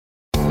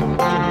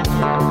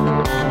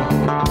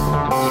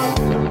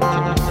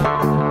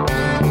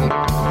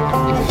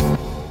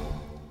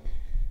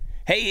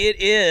Hey,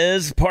 it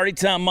is party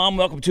time, Mom.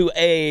 Welcome to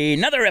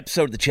another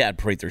episode of the Chad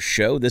Prather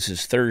Show. This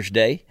is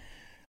Thursday.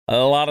 A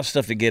lot of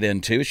stuff to get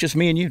into. It's just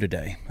me and you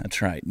today.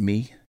 That's right.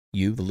 Me,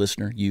 you, the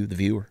listener, you, the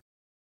viewer.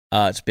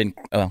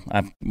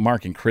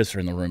 Mark and Chris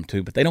are in the room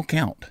too, but they don't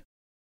count.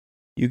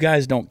 You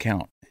guys don't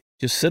count.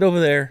 Just sit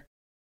over there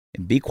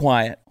and be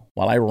quiet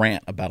while I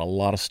rant about a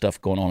lot of stuff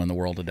going on in the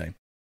world today.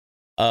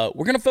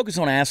 We're going to focus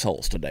on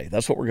assholes today.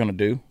 That's what we're going to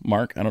do.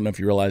 Mark, I don't know if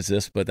you realize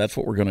this, but that's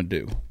what we're going to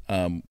do.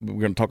 We're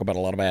going to talk about a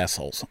lot of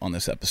assholes on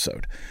this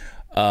episode.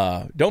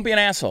 Don't be an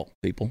asshole,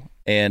 people.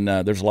 And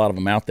there's a lot of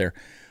them out there.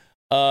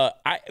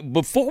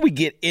 Before we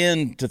get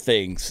into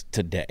things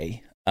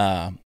today,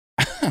 good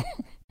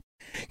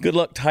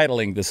luck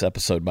titling this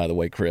episode, by the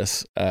way,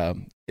 Chris.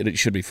 It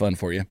should be fun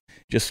for you.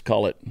 Just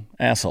call it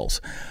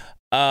assholes.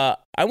 I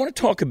want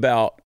to talk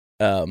about,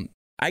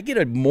 I get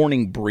a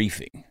morning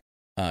briefing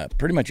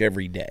pretty much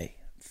every day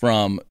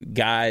from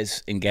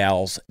guys and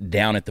gals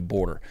down at the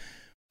border.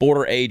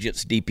 Border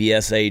agents,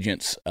 DPS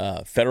agents,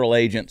 federal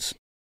agents,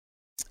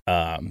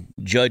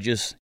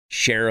 judges,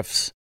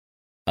 sheriffs,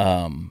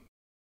 county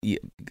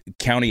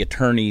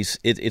attorneys.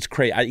 It's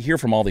crazy. I hear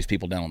from all these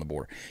people down on the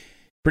border.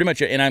 Pretty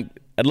much, and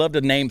I'd love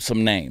to name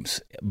some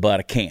names,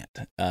 but I can't.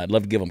 I'd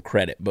love to give them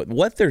credit. But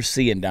what they're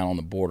seeing down on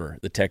the border,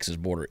 the Texas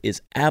border,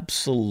 is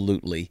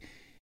absolutely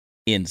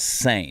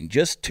insane.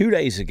 Just 2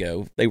 days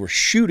ago, they were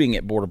shooting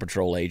at Border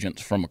Patrol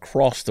agents from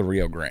across the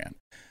Rio Grande.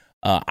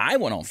 I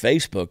went on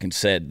Facebook and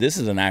said, this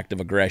is an act of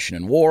aggression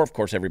and war. Of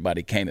course,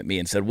 everybody came at me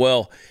and said,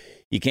 well,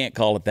 you can't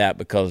call it that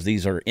because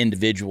these are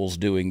individuals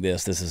doing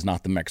this. This is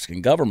not the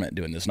Mexican government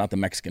doing this, not the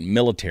Mexican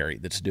military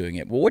that's doing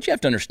it. Well, what you have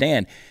to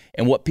understand,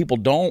 and what people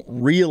don't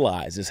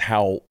realize, is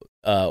how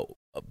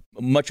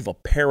much of a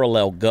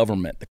parallel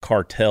government the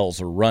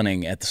cartels are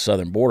running at the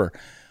southern border,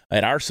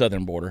 at our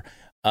southern border.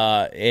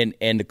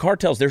 And the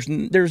cartels,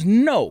 there's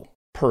no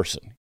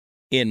person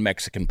in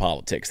Mexican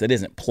politics that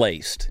isn't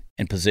placed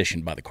and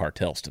positioned by the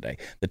cartels today.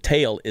 The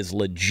tail is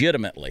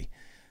legitimately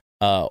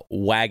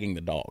wagging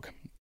the dog.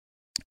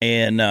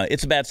 And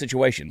it's a bad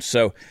situation.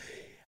 So,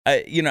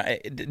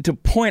 to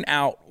point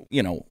out,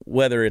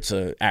 whether it's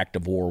an act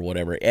of war or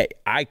whatever,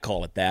 I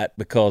call it that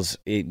because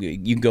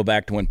you can go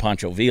back to when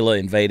Pancho Villa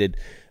invaded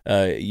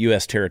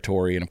U.S.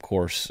 territory. And, of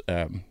course,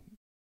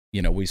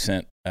 we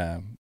sent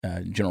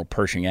General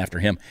Pershing after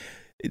him.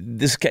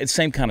 This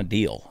same kind of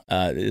deal.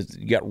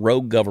 You got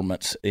rogue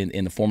governments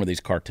in the form of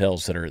these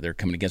cartels they're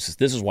coming against us.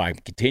 This is why I'm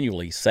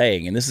continually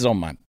saying, and this is on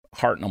my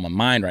heart and on my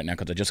mind right now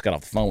because I just got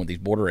off the phone with these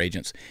border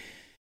agents.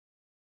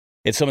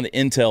 It's some of the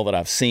intel that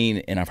I've seen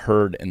and I've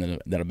heard and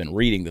that I've been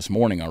reading this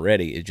morning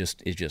already.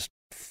 Is just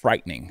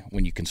frightening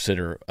when you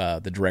consider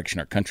the direction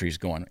our country is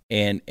going.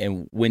 And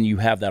when you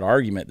have that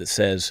argument that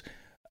says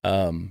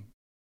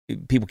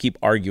people keep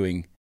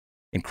arguing.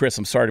 And Chris,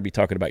 I'm sorry to be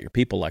talking about your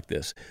people like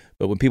this,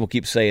 but when people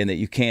keep saying that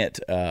you can't,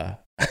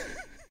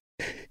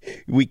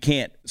 we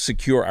can't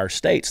secure our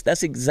states,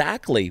 that's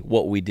exactly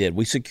what we did.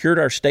 We secured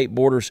our state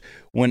borders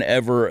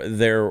whenever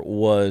there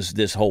was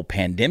this whole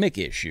pandemic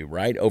issue,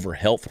 right? Over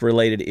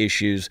health-related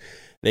issues.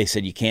 They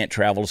said you can't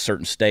travel to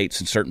certain states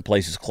and certain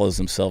places close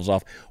themselves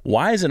off.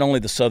 Why is it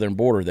only the southern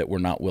border that we're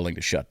not willing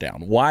to shut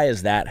down? Why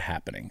is that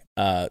happening?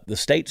 The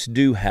states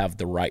do have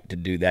the right to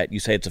do that.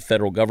 You say it's a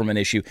federal government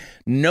issue.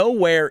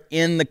 Nowhere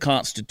in the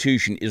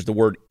Constitution is the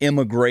word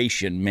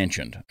immigration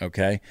mentioned,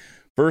 okay?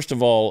 First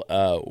of all,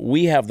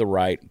 we have the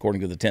right,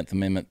 according to the 10th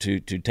Amendment,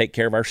 to take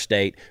care of our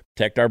state,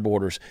 protect our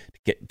borders,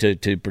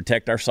 to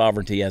protect our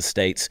sovereignty as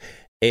states,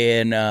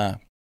 and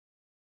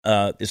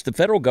it's the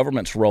federal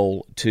government's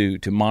role to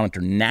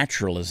monitor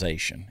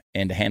naturalization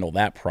and to handle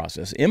that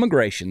process.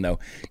 Immigration, though,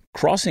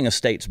 crossing a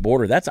state's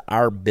border, that's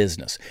our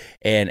business.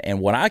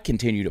 And what I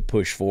continue to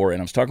push for,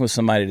 and I was talking with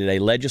somebody today,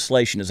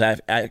 legislation has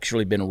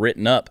actually been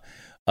written up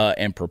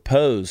and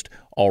proposed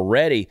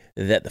already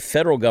that the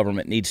federal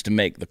government needs to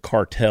make the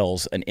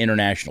cartels an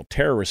international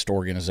terrorist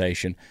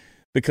organization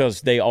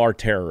because they are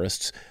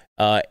terrorists.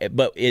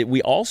 But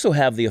we also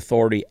have the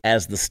authority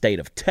as the state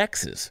of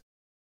Texas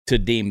to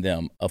deem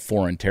them a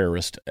foreign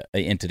terrorist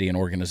entity and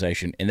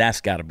organization, and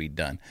that's got to be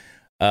done.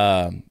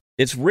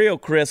 It's real,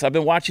 Chris. I've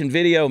been watching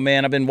video,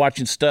 man. I've been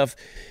watching stuff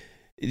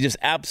just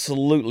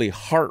absolutely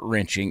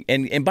heart-wrenching.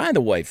 And by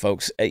the way,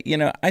 folks,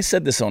 I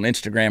said this on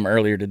Instagram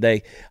earlier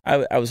today.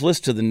 I was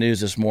listening to the news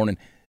this morning.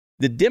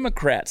 The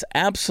Democrats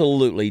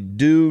absolutely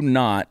do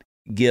not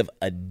give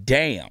a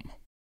damn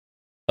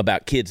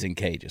about kids in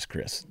cages,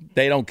 Chris.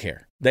 They don't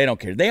care. They don't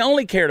care. They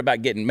only cared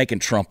about making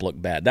Trump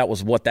look bad. That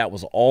was what that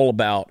was all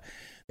about.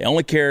 They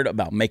only cared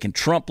about making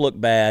Trump look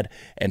bad,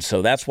 and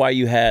so that's why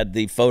you had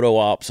the photo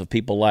ops of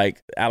people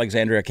like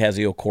Alexandria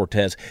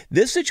Ocasio-Cortez.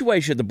 This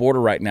situation at the border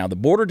right now, the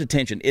border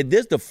detention,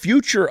 the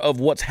future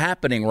of what's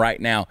happening right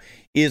now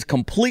is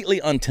completely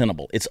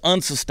untenable. It's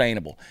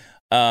unsustainable.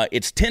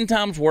 It's 10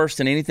 times worse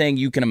than anything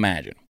you can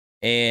imagine.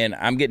 And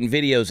I'm getting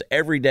videos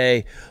every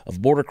day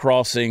of border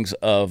crossings,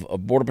 of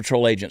Border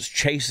Patrol agents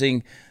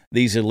chasing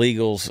these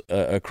illegals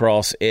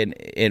across, and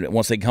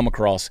once they come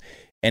across.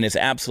 And it's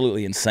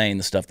absolutely insane,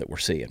 the stuff that we're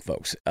seeing,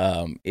 folks.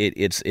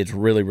 It's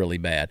really, really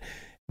bad.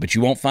 But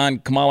you won't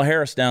find Kamala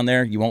Harris down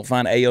there. You won't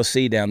find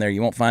AOC down there.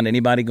 You won't find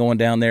anybody going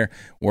down there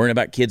worrying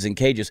about kids in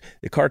cages.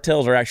 The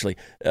cartels are actually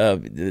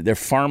they're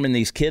farming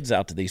these kids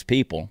out to these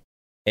people,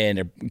 and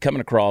they're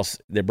coming across.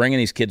 They're bringing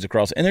these kids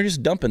across, and they're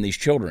just dumping these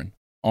children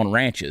on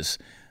ranches.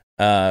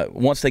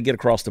 Once they get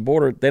across the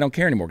border, they don't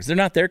care anymore because they're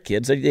not their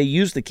kids. They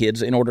use the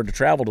kids in order to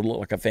travel to look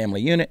like a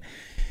family unit.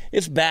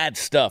 It's bad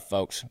stuff,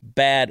 folks.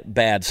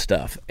 Bad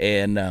stuff.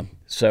 And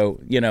so,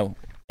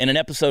 in an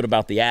episode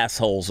about the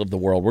assholes of the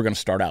world, we're going to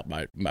start out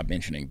by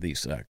mentioning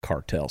these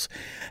cartels.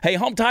 Hey,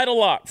 Home Title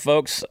Lock,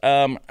 folks.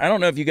 I don't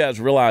know if you guys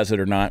realize it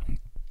or not,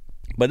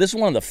 but this is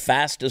one of the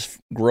fastest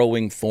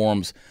growing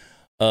forms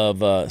of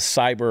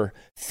cyber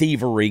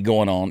thievery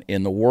going on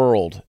in the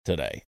world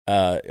today.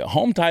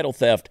 Home title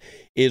theft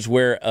is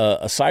where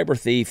a cyber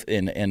thief,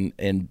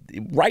 and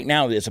right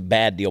now it's a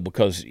bad deal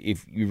because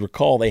if you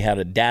recall, they had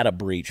a data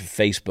breach of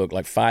Facebook,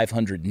 like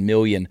 500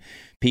 million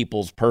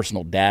people's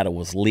personal data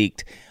was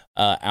leaked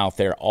out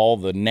there. All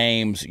the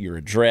names, your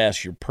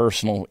address, your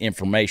personal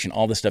information,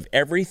 all this stuff,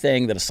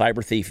 everything that a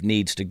cyber thief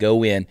needs to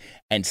go in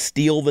and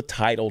steal the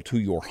title to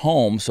your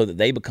home so that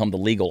they become the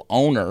legal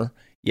owner.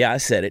 Yeah, I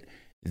said it.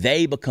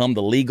 They become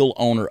the legal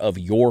owner of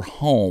your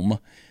home.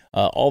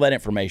 All that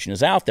information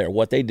is out there.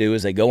 What they do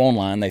is they go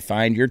online, they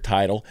find your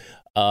title,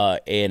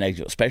 and they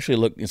especially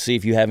look and see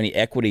if you have any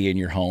equity in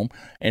your home.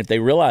 And if they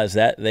realize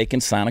that, they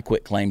can sign a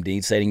quitclaim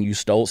deed stating you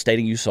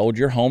sold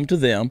your home to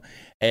them,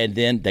 and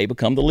then they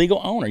become the legal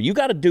owner. You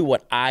got to do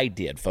what I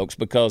did, folks,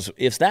 because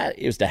if that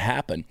is to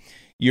happen,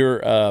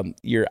 your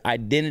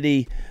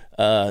identity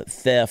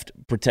theft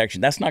protection,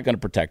 that's not going to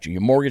protect you.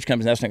 Your mortgage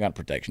company, that's not going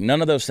to protect you.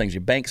 None of those things.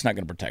 Your bank's not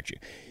going to protect you.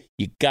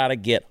 You got to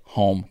get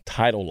Home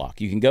Title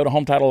Lock. You can go to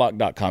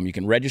HometitleLock.com. You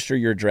can register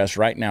your address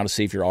right now to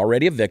see if you're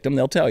already a victim.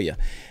 They'll tell you.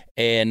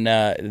 And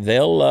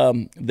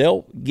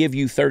they'll give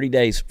you 30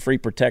 days free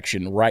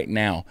protection right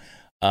now.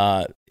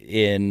 You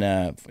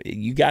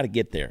got to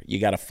get there. You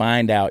got to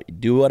find out.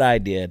 Do what I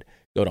did.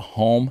 Go to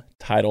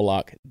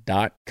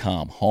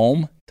HometitleLock.com.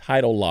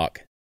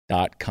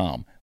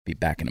 HometitleLock.com. Be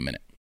back in a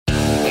minute.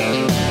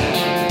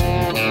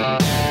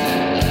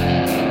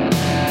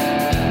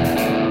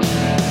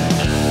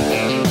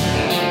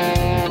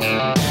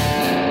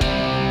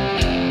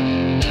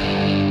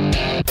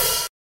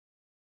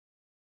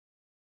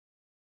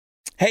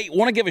 Hey,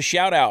 want to give a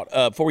shout out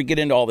before we get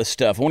into all this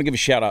stuff. I want to give a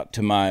shout out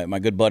to my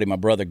good buddy, my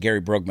brother,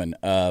 Gary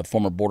Brugman,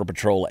 former Border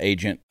Patrol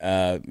agent.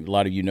 A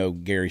lot of you know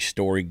Gary's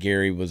story.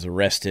 Gary was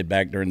arrested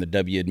back during the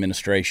W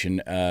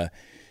administration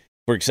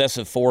for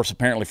excessive force,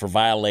 apparently for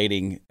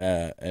violating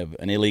an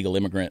illegal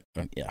immigrant.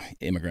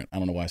 Immigrant. I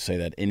don't know why I say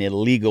that. An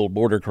illegal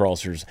border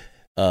crosser's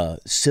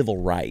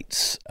civil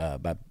rights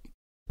by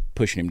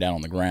pushing him down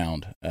on the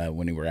ground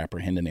when they were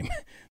apprehending him.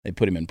 They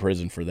put him in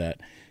prison for that.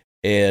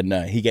 And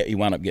he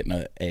wound up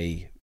getting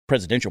a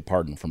presidential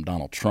pardon from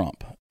Donald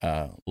Trump.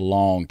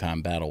 Long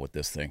time battle with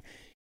this thing.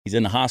 He's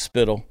in the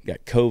hospital,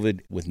 got COVID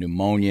with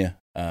pneumonia.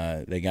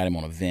 They got him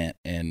on a vent,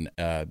 and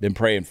been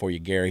praying for you,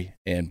 Gary,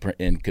 and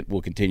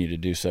we'll continue to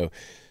do so.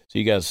 So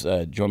you guys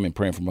join me in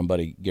praying for my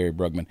buddy Gary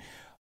Brugman.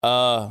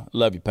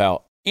 Love you,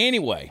 pal.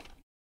 Anyway,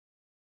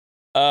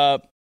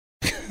 let's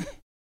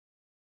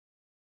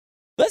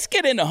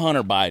get into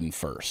Hunter Biden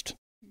first.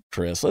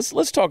 Chris,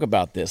 let's talk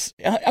about this.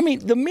 I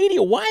mean, the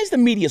media, why is the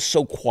media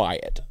so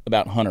quiet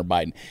about Hunter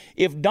Biden?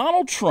 If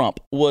Donald Trump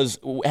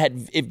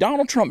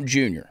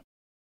Jr.,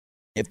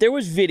 if there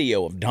was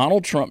video of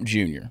Donald Trump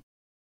Jr.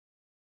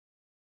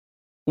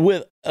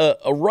 with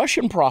a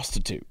Russian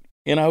prostitute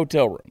in a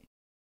hotel room,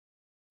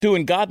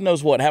 doing God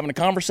knows what, having a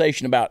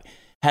conversation about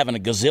having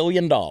 $1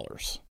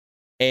 gazillion,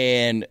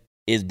 and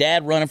his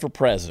dad running for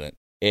president,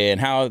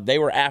 and how they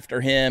were after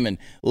him and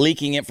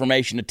leaking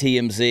information to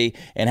TMZ,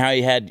 and how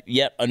he had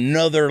yet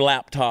another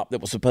laptop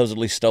that was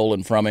supposedly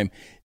stolen from him.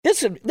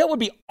 That would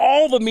be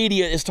all the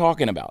media is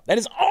talking about. That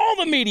is all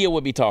the media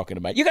would be talking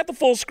about. You got the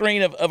full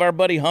screen of our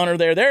buddy Hunter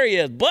there. There he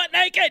is, butt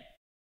naked,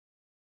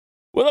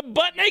 with a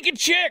butt naked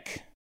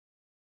chick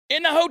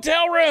in the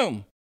hotel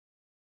room.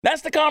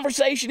 That's the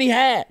conversation he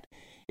had.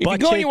 If you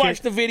go and you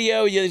watch the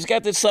video, he's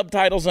got the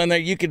subtitles on there.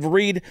 You could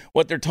read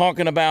what they're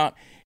talking about.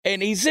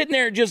 And he's sitting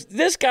there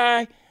this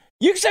guy,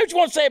 you can say what you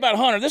want to say about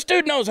Hunter. This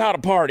dude knows how to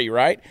party,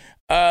 right?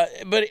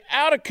 But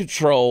out of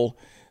control,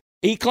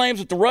 he claims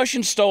that the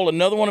Russians stole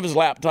another one of his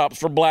laptops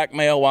for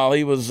blackmail while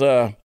he was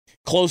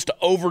close to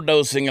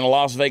overdosing in a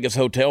Las Vegas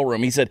hotel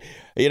room. He said,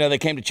 they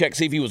came to check,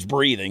 see if he was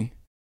breathing.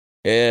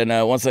 And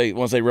once they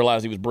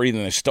realized he was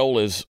breathing, they stole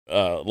his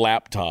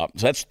laptop.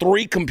 So that's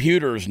 3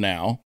 computers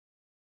now.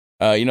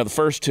 The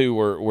first 2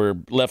 were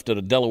left at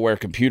a Delaware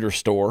computer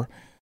store.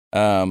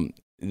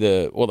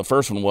 The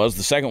first one was.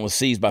 The second was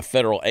seized by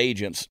federal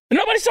agents. And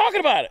nobody's talking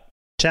about it.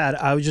 Chad,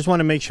 I just want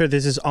to make sure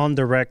this is on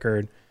the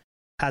record.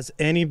 Has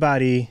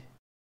anybody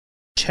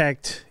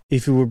checked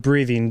if you were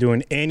breathing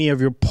during any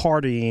of your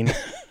partying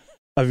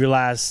of your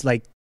last,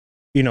 40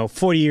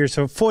 years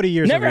or 40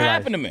 years Never of your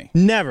happened life? to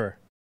me.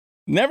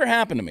 Never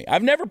happened to me.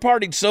 I've never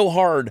partied so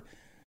hard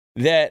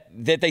that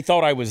they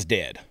thought I was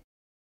dead.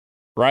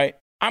 Right?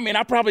 I mean,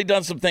 I've probably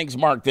done some things,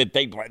 Mark, that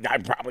I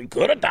probably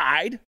could have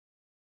died.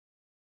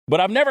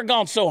 But I've never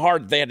gone so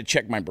hard that they had to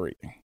check my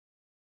breathing.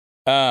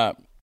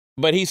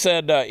 But he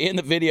said in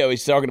the video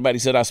he's talking about, he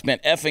said, I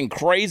spent effing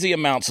crazy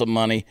amounts of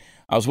money.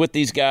 I was with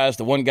these guys.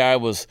 The one guy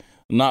was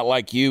not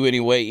like you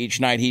anyway. Each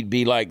night he'd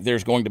be like,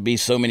 there's going to be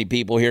so many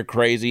people here,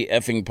 crazy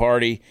effing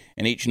party.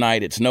 And each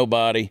night it's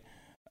nobody.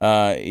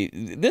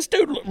 This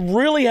dude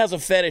really has a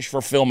fetish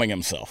for filming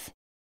himself.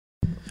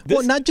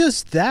 Well, not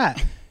just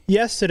that.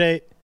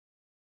 Yesterday,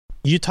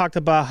 you talked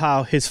about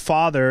how his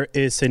father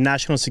is a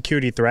national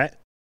security threat.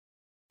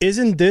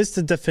 Isn't this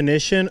the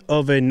definition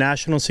of a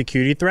national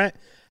security threat?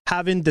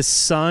 Having the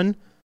son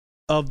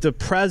of the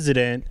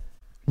president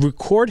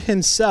record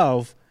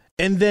himself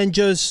and then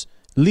just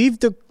leave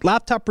the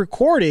laptop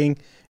recording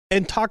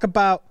and talk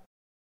about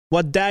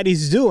what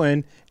daddy's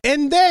doing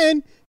and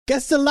then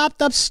gets the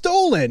laptop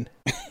stolen.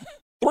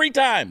 3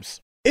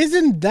 times.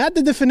 Isn't that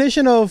the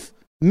definition of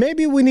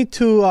maybe we need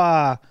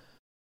to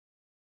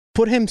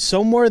put him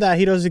somewhere that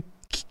he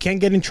can't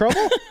get in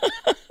trouble?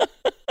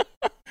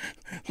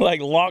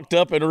 Like locked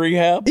up in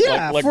rehab?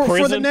 Yeah, like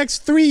for the next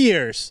 3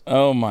 years.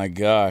 Oh, my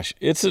gosh.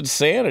 It's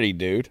insanity,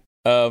 dude.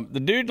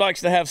 The dude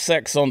likes to have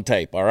sex on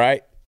tape, all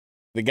right?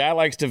 The guy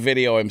likes to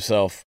video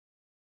himself,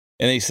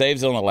 and he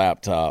saves it on the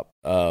laptop.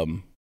 I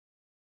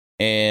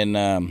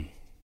mean,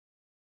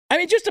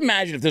 just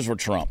imagine if this were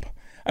Trump.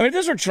 I mean, if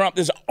this were Trump,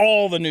 this is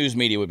all the news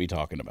media would be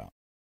talking about.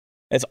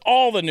 That's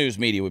all the news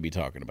media would be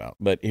talking about.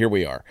 But here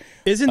we are.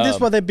 Isn't this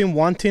what they've been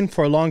wanting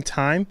for a long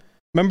time?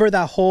 Remember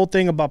that whole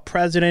thing about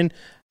president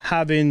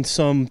having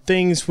some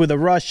things with a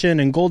Russian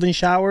and golden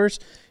showers?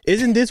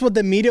 Isn't this what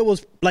the media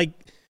was like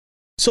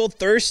so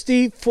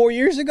thirsty 4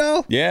 years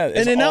ago? Yeah,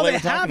 and then now they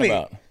have it.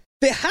 About.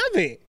 They have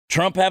it.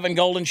 Trump having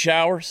golden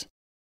showers.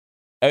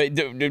 I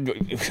mean,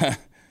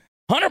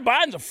 Hunter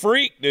Biden's a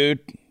freak, dude.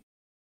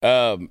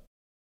 I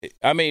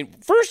mean,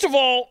 first of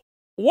all,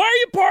 why are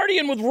you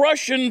partying with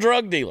Russian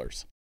drug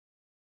dealers?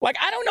 Like,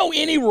 I don't know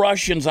any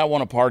Russians I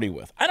want to party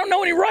with. I don't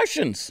know any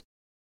Russians.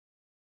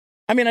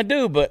 I mean, I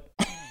do, but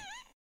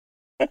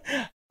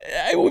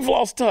we've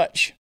lost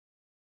touch.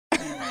 I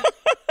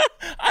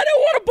don't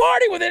want to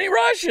party with any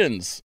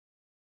Russians.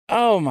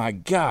 Oh, my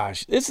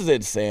gosh. This is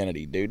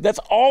insanity, dude. That's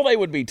all they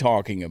would be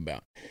talking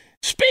about.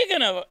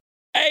 Speaking of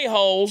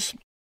a-holes,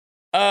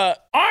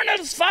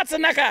 Arnold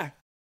Schwarzenegger.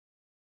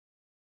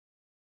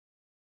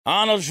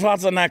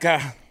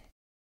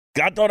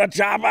 Got to the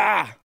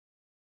chopper.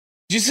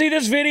 Did you see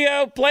this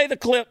video? Play the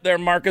clip there,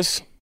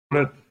 Marcus.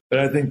 But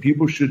I think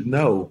people should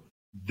know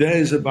there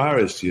is a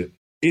virus here.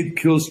 It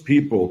kills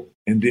people.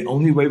 And the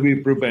only way we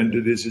prevent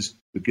it is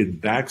to get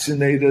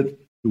vaccinated,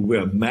 to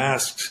wear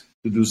masks,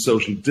 to do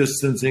social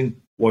distancing,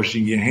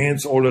 washing your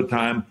hands all the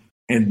time,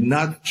 and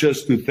not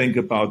just to think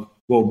about,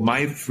 well,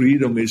 my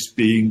freedom is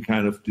being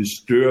kind of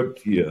disturbed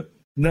here.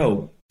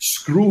 No,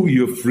 screw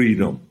your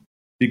freedom.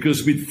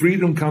 Because with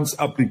freedom comes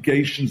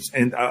obligations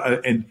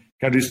and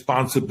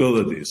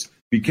responsibilities.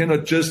 We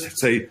cannot just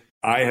say,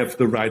 I have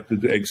the right to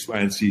do X, Y,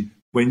 and Z.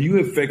 When you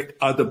affect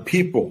other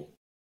people,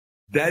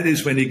 that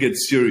is when it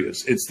gets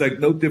serious. It's like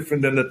no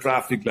different than a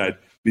traffic light.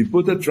 We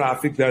put a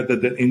traffic light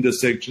at an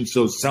intersection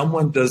so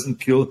someone doesn't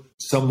kill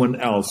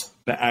someone else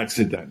by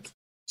accident.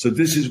 So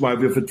this is why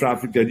we have a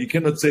traffic light. You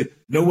cannot say,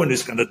 no one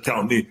is going to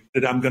tell me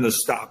that I'm going to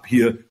stop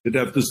here, that I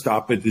have to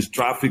stop at this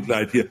traffic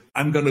light here.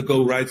 I'm going to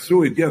go right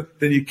through it. Yeah,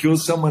 then you kill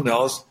someone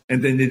else,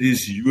 and then it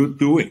is your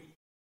doing.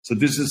 So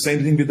this is the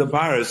same thing with the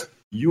virus.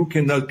 You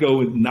cannot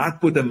go and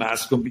not put a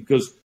mask on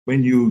because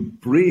when you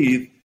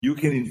breathe, you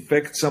can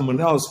infect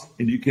someone else,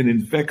 and you can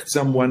infect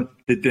someone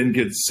that then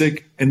gets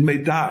sick and may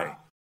die.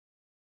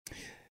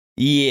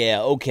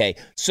 Yeah, okay.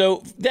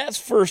 So that's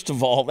first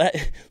of all,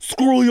 that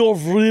screw your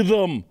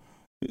freedom.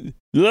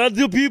 Let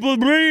the people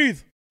breathe.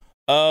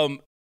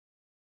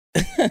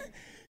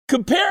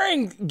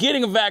 Comparing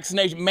getting a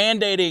vaccination,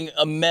 mandating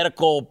a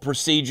medical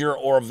procedure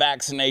or a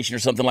vaccination or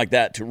something like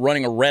that to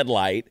running a red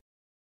light,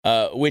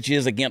 which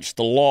is against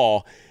the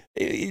law.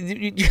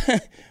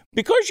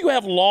 Because you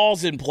have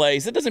laws in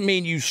place, that doesn't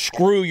mean you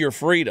screw your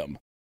freedom.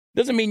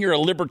 Doesn't mean you're a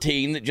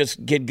libertine that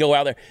just can go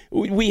out there.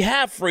 We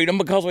have freedom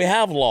because we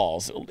have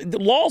laws. The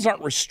laws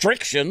aren't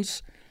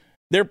restrictions.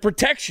 They're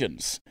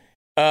protections.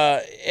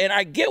 And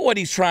I get what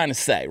he's trying to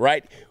say,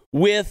 right?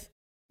 With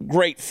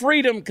great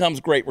freedom comes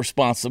great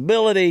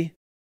responsibility.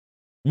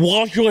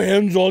 Wash your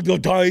hands all the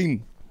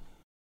time.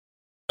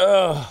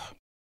 But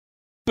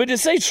to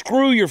say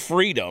screw your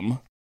freedom,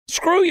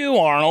 screw you,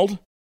 Arnold.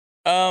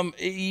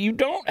 You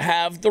don't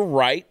have the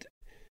right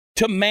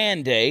to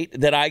mandate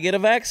that I get a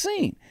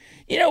vaccine.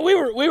 You know,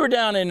 we were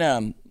down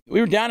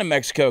in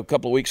Mexico a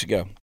couple of weeks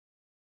ago,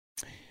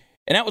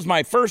 and that was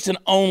my first and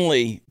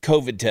only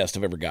COVID test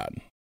I've ever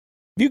gotten.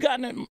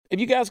 Have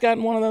you guys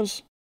gotten one of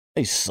those?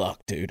 They suck,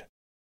 dude.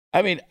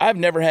 I mean, I've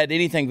never had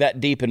anything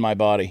that deep in my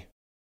body,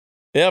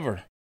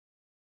 ever.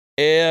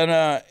 And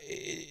I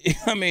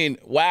mean,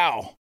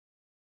 wow.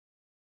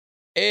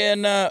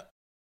 And our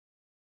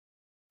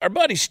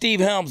buddy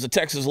Steve Helms, the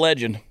Texas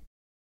legend,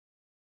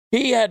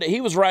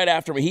 He was right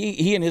after me.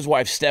 He and his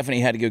wife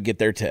Stephanie had to go get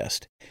their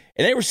test,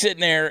 and they were sitting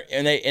there,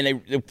 and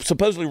they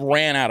supposedly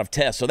ran out of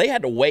tests, so they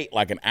had to wait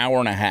like an hour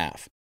and a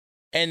half.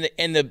 And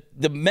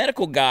the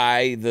medical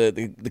guy,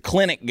 the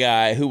clinic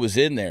guy who was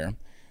in there,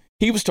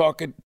 he was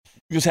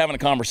having a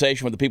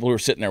conversation with the people who were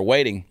sitting there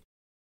waiting.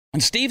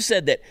 And Steve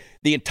said that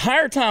the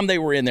entire time they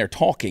were in there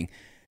talking,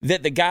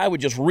 that the guy would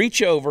just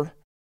reach over,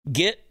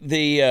 get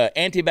the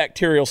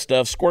antibacterial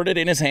stuff, squirt it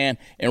in his hand,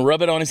 and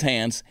rub it on his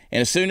hands. And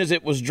as soon as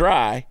it was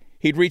dry,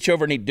 he'd reach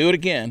over and he'd do it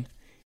again.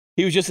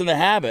 He was just in the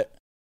habit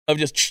of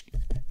just,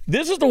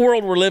 this is the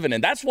world we're living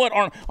in. That's what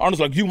Arnold's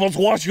like, you must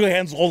wash your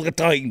hands all the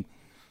time.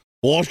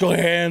 Wash your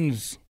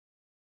hands.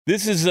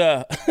 This is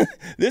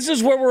this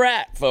is where we're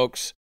at,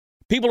 folks.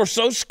 People are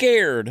so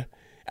scared.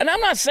 And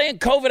I'm not saying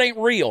COVID ain't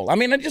real. I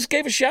mean, I just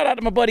gave a shout out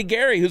to my buddy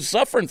Gary, who's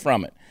suffering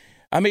from it.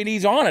 I mean,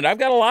 he's on it. I've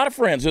got a lot of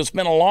friends who have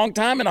spent a long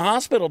time in the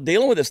hospital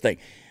dealing with this thing.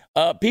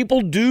 People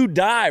do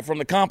die from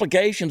the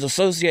complications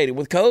associated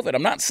with COVID.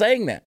 I'm not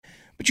saying that.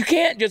 But you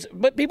can't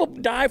but people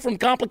die from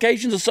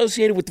complications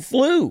associated with the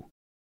flu.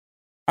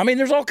 I mean,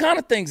 there's all kind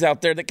of things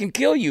out there that can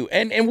kill you.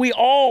 And we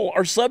all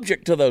are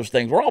subject to those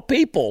things. We're all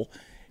people,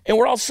 and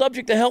we're all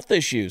subject to health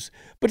issues.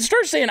 But to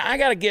start saying, I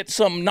got to get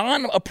some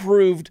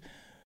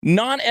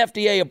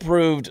non-FDA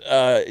approved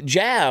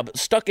jab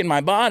stuck in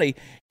my body,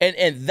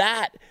 and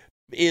that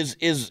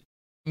is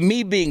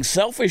me being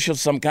selfish of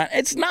some kind.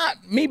 It's not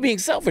me being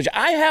selfish.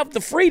 I have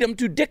the freedom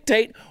to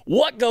dictate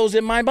what goes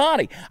in my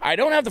body. I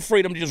don't have the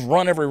freedom to just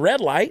run every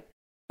red light.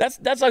 That's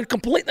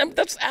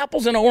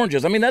apples and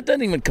oranges. I mean, that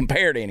doesn't even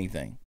compare to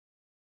anything.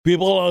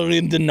 People are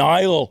in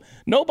denial.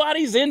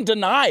 Nobody's in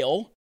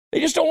denial. They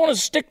just don't want to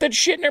stick that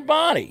shit in their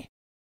body.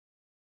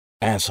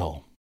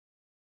 Asshole.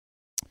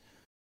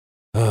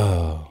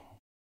 Oh.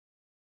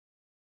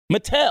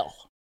 Mattel,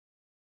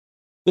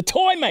 the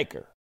toy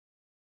maker.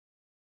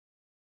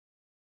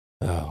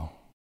 Oh,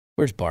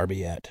 where's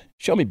Barbie at?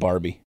 Show me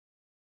Barbie.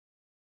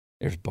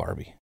 There's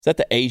Barbie. Is that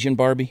the Asian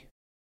Barbie?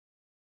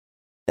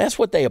 That's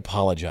what they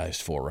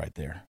apologized for right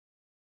there.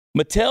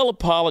 Mattel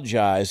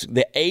apologized.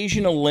 The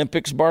Asian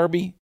Olympics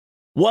Barbie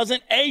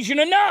wasn't Asian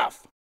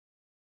enough.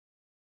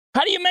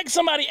 How do you make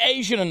somebody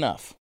Asian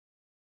enough?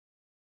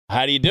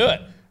 How do you do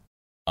it?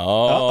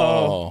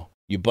 Oh,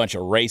 you bunch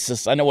of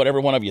racists. I know what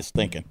every one of you is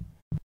thinking.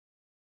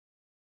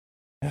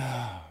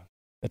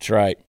 That's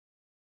right.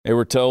 They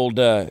were told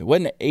it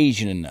wasn't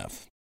Asian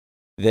enough.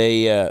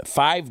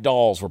 5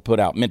 dolls were put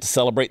out, meant to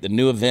celebrate the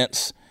new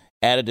events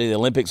added to the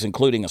Olympics,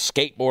 including a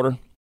skateboarder.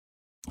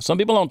 Some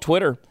people on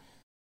Twitter,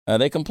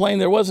 they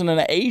complained there wasn't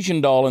an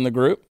Asian doll in the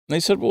group. They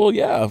said, well,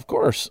 yeah, of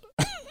course.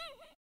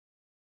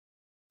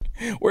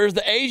 Where's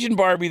the Asian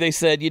Barbie? They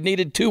said you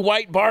needed 2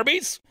 white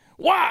Barbies.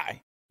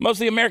 Why? Most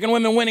of the American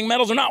women winning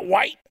medals are not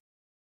white.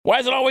 Why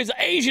is it always the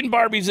Asian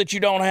Barbies that you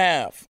don't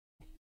have?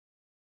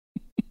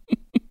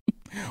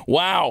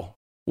 Wow.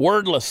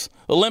 Wordless.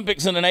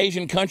 Olympics in an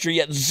Asian country,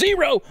 yet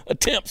 0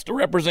 attempts to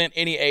represent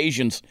any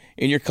Asians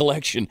in your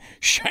collection.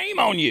 Shame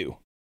on you.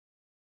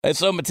 And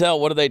so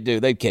Mattel, what do?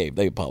 They caved.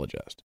 They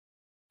apologized.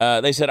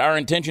 They said our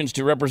intentions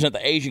to represent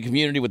the Asian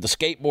community with the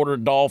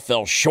skateboarder doll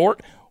fell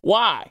short.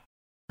 Why?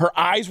 Her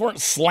eyes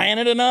weren't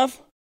slanted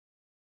enough?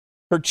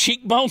 Her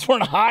cheekbones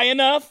weren't high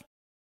enough?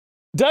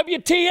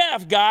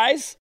 WTF,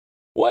 guys?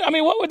 What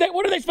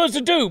are they supposed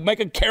to do? Make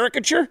a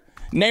caricature?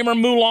 Name her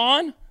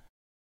Mulan?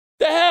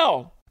 The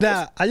hell?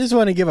 Now, I just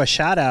want to give a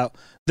shout out.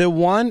 The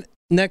one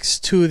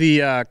next to the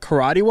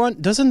karate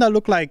one, doesn't that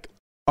look like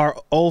our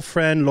old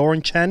friend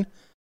Lauren Chen?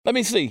 Let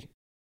me see.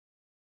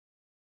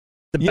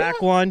 The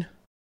back one?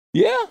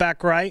 Yeah.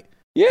 Back right?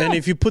 Yeah. And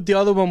if you put the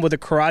other one where the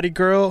karate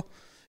girl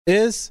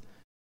is,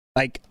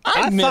 like,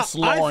 I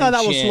thought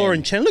that was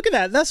Lauren Chen. Look at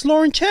that. That's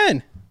Lauren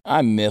Chen.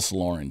 I miss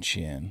Lauren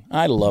Chen.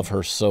 I love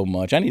her so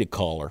much. I need to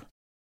call her.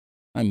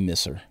 I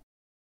miss her.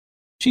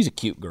 She's a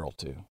cute girl,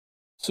 too.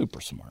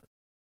 Super smart.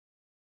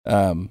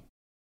 In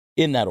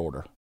that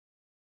order.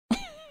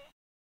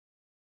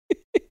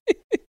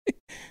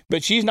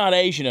 But she's not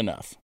Asian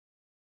enough.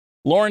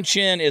 Lauren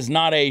Chen is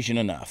not Asian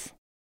enough.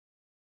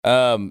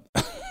 Oh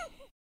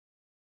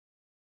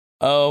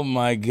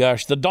my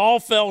gosh. The doll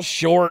fell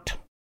short.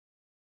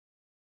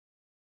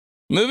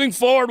 Moving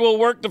forward, we'll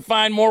work to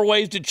find more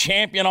ways to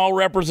champion all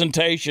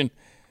representation.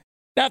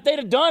 Now, if they'd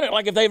have done it,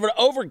 like if they were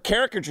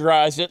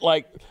over-caricaturized it,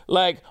 like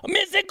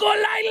Missy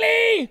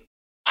Golightly,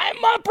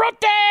 I'm a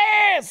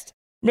protest.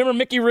 Remember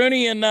Mickey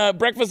Rooney in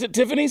Breakfast at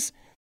Tiffany's?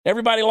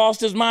 Everybody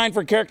lost his mind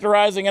for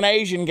characterizing an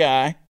Asian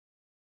guy.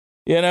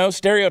 You know,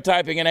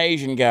 stereotyping an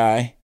Asian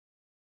guy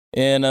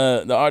in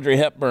the Audrey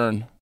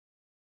Hepburn.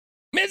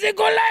 Missy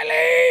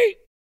Golightly!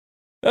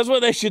 That's what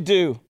they should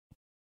do.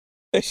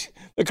 Was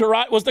it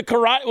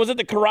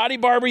the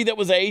karate Barbie that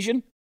was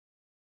Asian?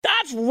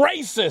 That's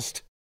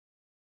racist.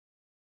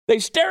 They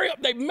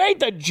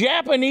made the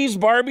Japanese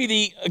Barbie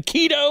the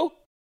Aikido.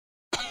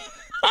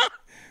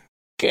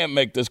 Can't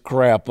make this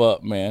crap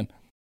up, man.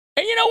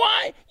 And you know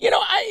why? You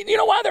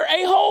know why they're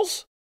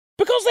a-holes?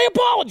 Because they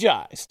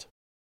apologized.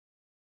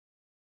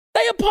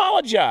 They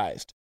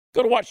apologized.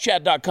 Go to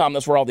watchchat.com.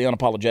 That's where all the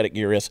unapologetic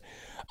gear is.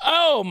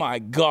 Oh, my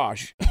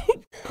gosh.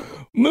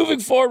 Moving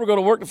forward, we're going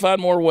to work to find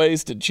more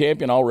ways to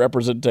champion all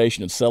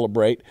representation and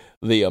celebrate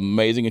the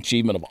amazing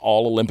achievement of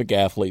all Olympic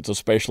athletes,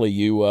 especially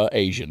you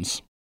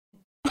Asians.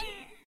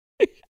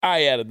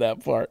 I added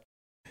that part.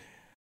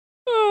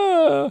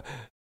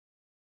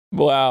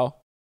 Wow.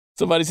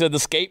 Somebody said the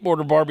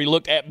skateboarder Barbie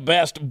looked at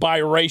best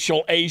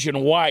biracial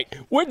Asian white.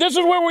 This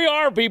is where we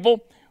are,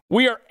 people.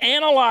 We are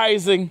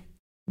analyzing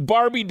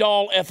Barbie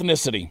doll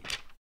ethnicity.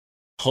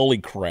 Holy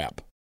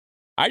crap.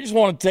 I just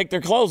want to take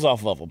their clothes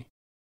off of them.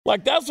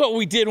 Like, that's what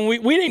we did. And we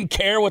didn't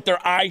care what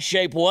their eye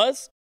shape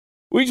was.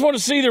 We just want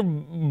to see their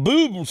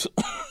boobs.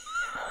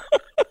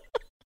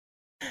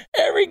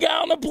 Every guy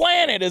on the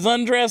planet is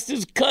undressed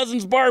his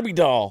cousin's Barbie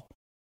doll.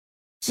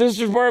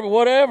 Sister's Barbie,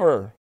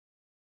 whatever.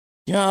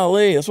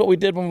 Golly, that's what we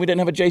did when we didn't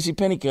have a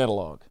JCPenney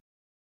catalog.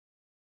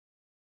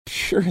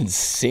 Pure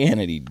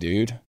insanity,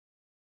 dude.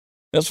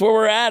 That's where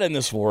we're at in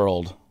this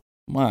world.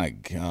 My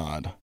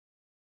God.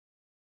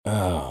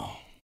 Oh.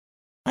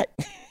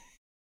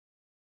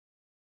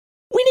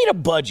 We need a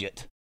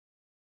budget.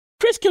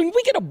 Chris, can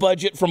we get a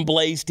budget from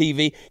Blaze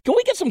TV? Can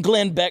we get some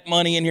Glenn Beck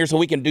money in here so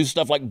we can do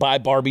stuff like buy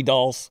Barbie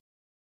dolls?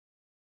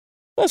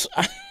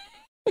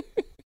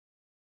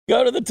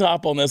 Go to the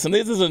top on this. And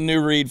this is a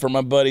new read for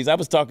my buddies. I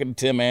was talking to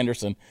Tim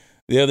Anderson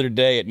the other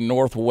day at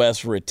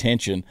Northwest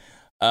Retention.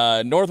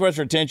 Northwest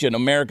Retention,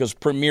 America's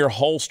premier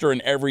holster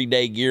and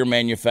everyday gear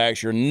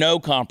manufacturer. No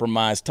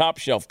compromise, top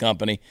shelf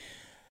company.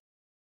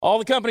 All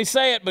the companies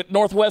say it, but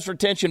Northwest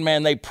Retention,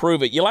 man, they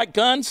prove it. You like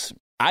guns?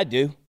 I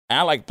do.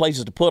 I like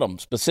places to put them,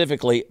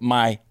 specifically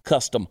my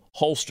custom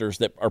holsters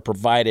that are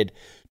provided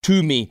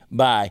to me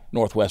by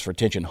Northwest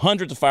Retention.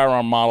 Hundreds of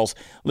firearm models.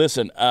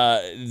 Listen,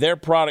 their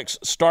products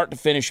start to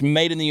finish,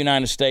 made in the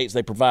United States.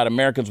 They provide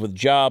Americans with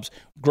jobs,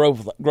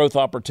 growth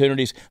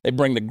opportunities. They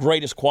bring the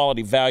greatest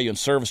quality, value, and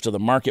service to the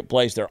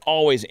marketplace. They're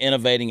always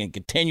innovating and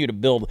continue to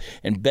build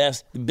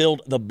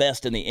the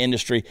best in the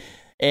industry.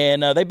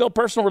 And they build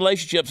personal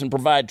relationships and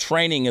provide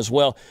training as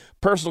well.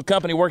 Personal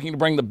company working to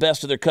bring the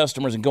best to their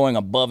customers and going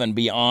above and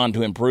beyond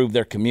to improve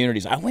their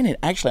communities. I went in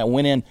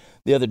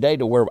the other day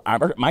to where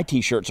my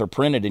T-shirts are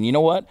printed. And you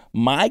know what?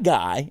 My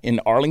guy in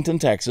Arlington,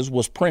 Texas,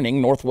 was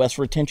printing Northwest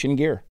Retention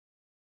gear,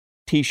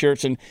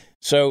 T-shirts. And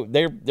so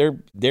they're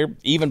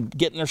even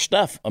getting their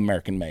stuff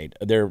American made,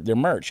 their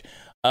merch.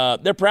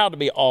 They're proud to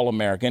be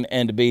all-American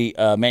and to be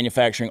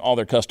manufacturing all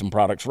their custom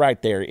products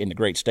right there in the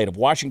great state of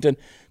Washington.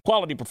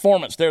 Quality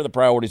performance, they're the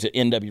priorities at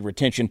NW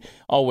Retention,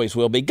 always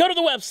will be. Go to the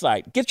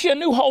website, get you a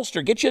new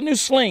holster, get you a new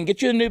sling,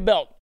 get you a new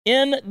belt,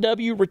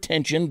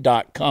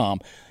 nwretention.com,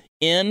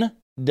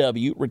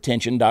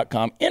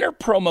 nwretention.com. Enter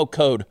promo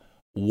code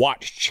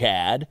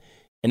WATCHCHAD,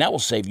 and that will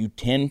save you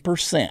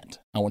 10%.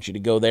 I want you to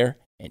go there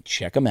and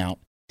check them out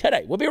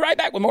today. We'll be right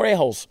back with more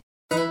A-Holes.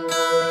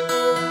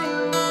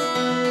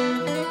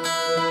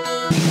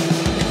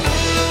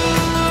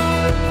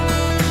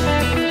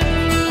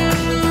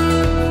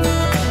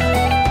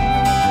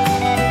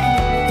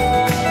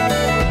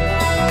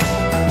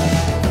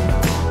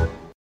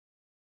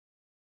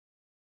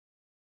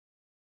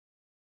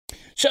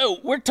 So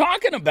we're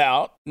talking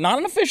about, not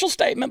an official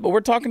statement, but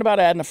we're talking about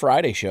adding a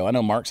Friday show. I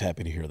know Mark's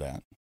happy to hear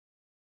that.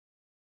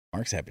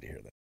 I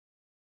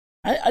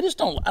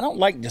don't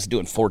like just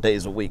doing 4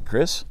 days a week,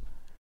 Chris.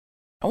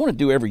 I want to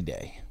do every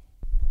day.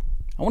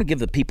 I want to give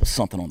the people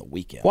something on the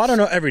weekends. Well, I don't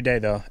know every day,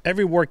 though.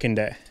 Every working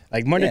day.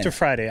 Like Monday to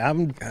Friday.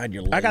 God,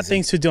 you're lazy. I got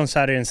things to do on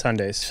Saturday and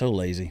Sundays. So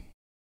lazy.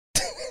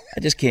 I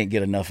just can't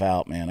get enough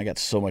out, man. I got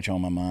so much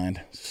on my mind.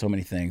 So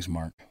many things,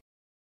 Mark.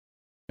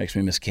 Makes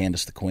me miss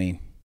Candace the Queen.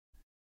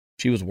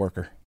 She was a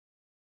worker.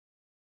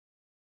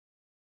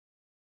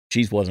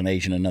 She wasn't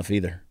Asian enough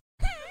either.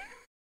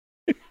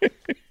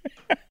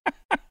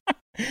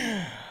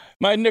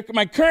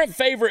 My current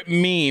favorite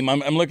meme,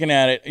 I'm looking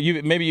at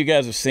it. Maybe you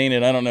guys have seen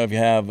it. I don't know if you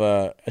have.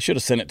 I should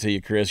have sent it to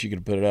you, Chris. You could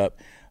have put it up.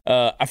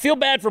 I feel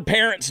bad for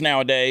parents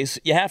nowadays.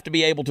 You have to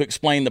be able to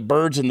explain the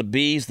birds and the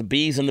bees and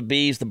the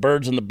bees, the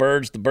birds and the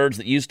birds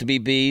that used to be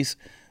bees,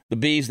 the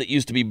bees that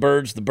used to be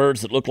birds, the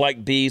birds that look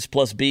like bees,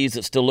 plus bees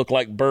that still look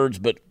like birds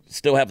but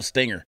still have a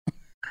stinger.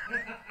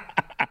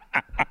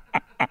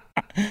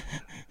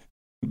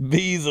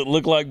 Bees that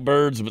look like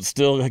birds but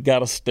still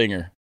got a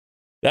stinger.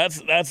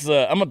 That's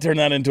I'm gonna turn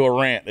that into a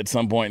rant at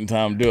some point in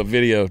time. Do a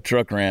video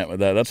truck rant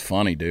with that. That's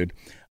funny, dude.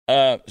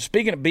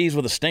 Speaking of bees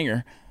with a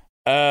stinger,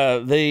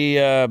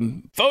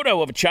 the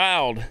photo of a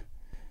child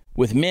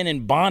with men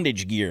in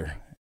bondage gear.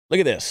 Look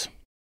at this.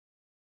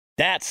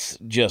 That's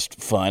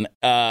just fun.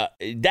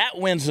 That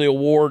wins the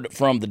award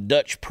from the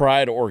Dutch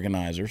Pride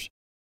organizers.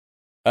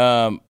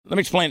 Let me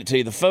explain it to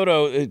you. The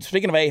photo,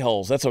 speaking of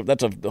a-holes, that's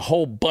a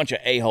whole bunch of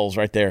a-holes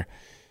right there.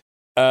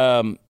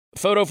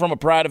 Photo from a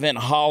Pride event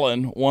in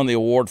Holland won the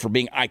award for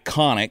being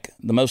iconic,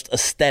 the most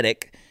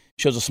aesthetic.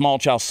 Shows a small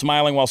child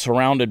smiling while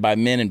surrounded by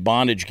men in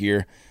bondage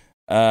gear.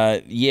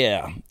 Wow.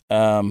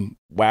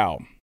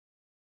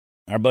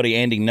 Our buddy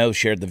Andy No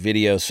shared the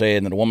video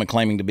saying that a woman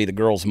claiming to be the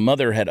girl's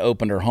mother had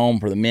opened her home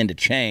for the men to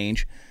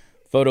change.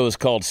 Photo is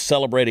called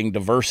Celebrating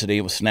Diversity.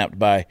 It was snapped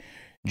by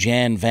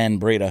Jan van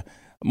Breda.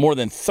 More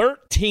than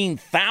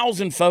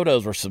 13,000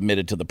 photos were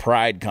submitted to the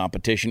Pride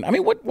competition. I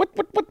mean, what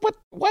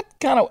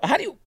kind of, how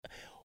do you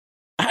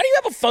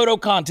have a photo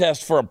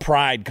contest for a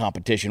Pride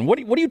competition? What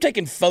are you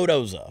taking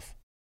photos of?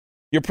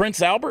 Your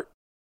Prince Albert?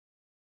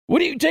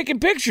 What are you taking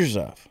pictures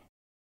of?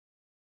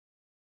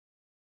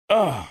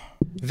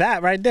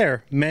 That right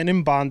there, men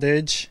in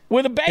bondage.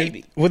 With a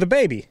baby. With a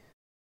baby.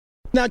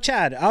 Now,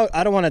 Chad,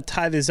 I don't want to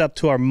tie this up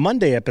to our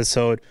Monday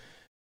episode,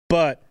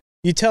 but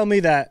you tell me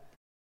that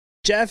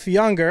Jeff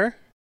Younger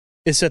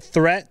is a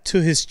threat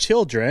to his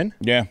children.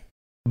 Yeah.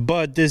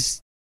 But this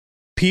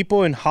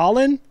people in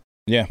Holland,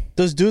 yeah,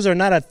 those dudes are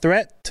not a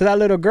threat to that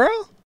little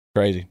girl?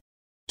 Crazy.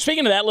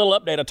 Speaking of that little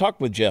update, I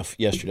talked with Jeff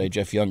yesterday,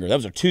 Jeff Younger. That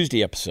was our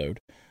Tuesday episode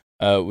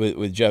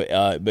with Jeff.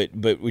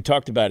 But we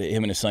talked about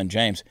him and his son,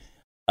 James.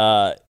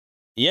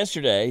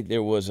 Yesterday,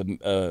 there was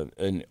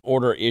an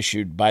order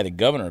issued by the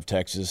governor of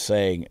Texas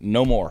saying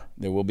no more.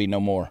 There will be no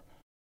more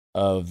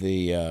of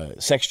the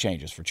sex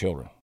changes for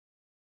children.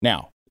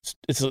 Now,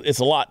 it's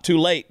a lot too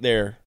late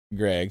there,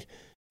 Greg.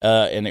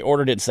 And the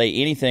order didn't say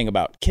anything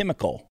about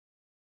chemical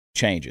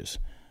changes,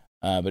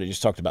 but it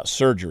just talked about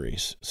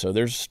surgeries. So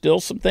there's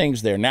still some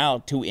things there now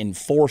to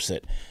enforce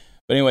it.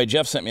 But anyway,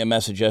 Jeff sent me a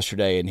message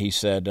yesterday, and he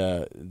said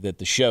that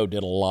the show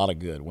did a lot of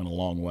good, went a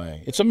long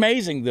way. It's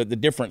amazing the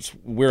difference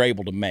we're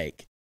able to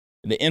make,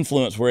 the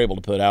influence we're able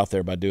to put out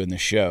there by doing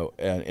this show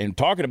and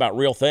talking about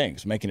real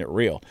things, making it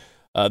real.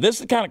 This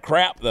is the kind of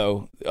crap,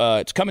 though.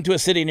 It's coming to a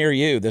city near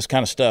you, this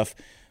kind of stuff.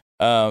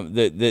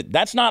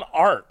 That's not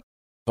art,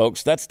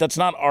 folks. That's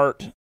not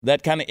art.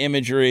 That kind of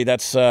imagery,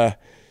 that's,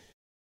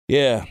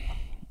 yeah.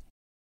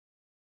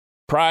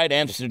 Pride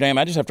Amsterdam.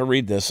 I just have to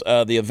read this.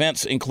 The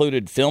events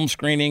included film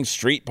screenings,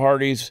 street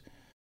parties.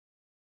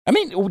 I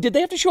mean, did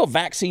they have to show a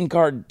vaccine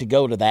card to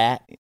go to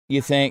that,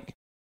 you think?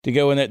 To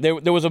go in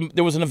there? There was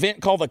an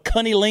event called the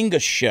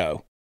Cunnilingus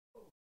Show,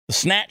 the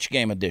Snatch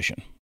Game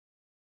edition.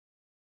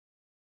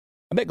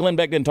 I bet Glenn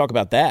Beck didn't talk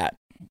about that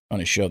on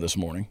his show this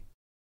morning.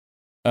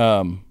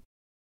 How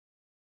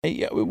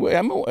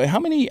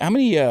many? I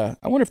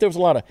wonder if there was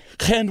a lot of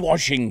hand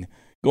washing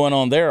going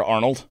on there,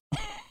 Arnold.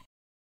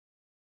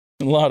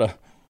 A lot of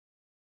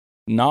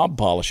knob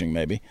polishing,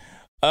 maybe.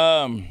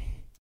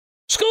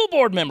 School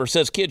board member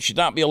says kids should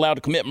not be allowed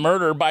to commit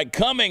murder by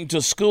coming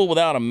to school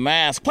without a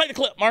mask. Play the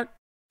clip, Mark.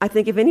 I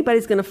think if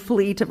anybody's going to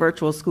flee to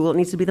virtual school, it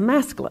needs to be the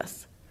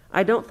maskless.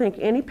 I don't think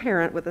any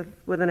parent with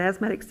an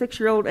asthmatic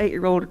 6-year-old,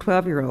 8-year-old, or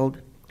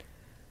 12-year-old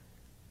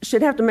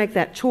should have to make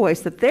that choice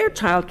that their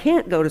child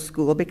can't go to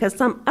school because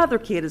some other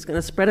kid is going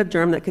to spread a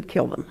germ that could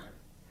kill them.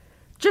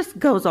 Just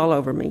goes all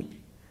over me.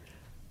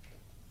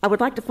 I would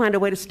like to find a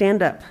way to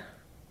stand up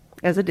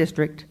as a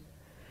district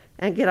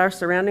and get our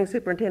surrounding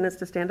superintendents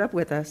to stand up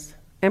with us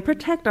and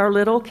protect our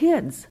little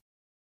kids.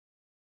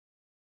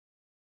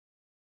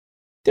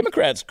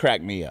 Democrats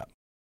crack me up.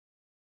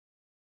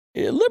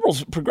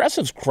 Liberals,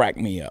 progressives crack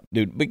me up,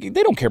 dude. But they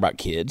don't care about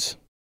kids.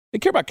 They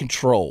care about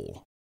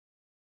control.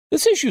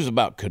 This issue is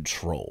about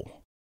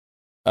control.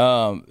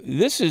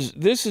 This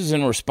is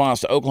in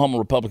response to Oklahoma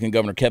Republican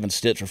Governor Kevin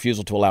Stitt's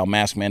refusal to allow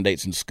mask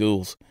mandates in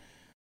schools.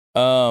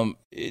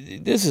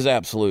 This is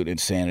absolute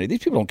insanity. These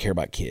people don't care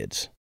about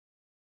kids.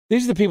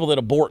 These are the people that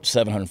abort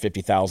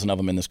 750,000 of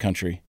them in this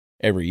country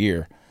every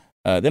year.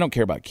 They don't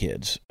care about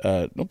kids.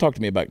 Don't talk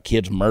to me about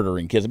kids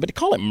murdering kids. But to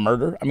call it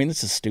murder, I mean,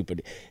 this is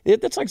stupid.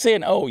 That's like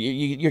saying, oh,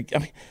 you're I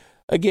mean,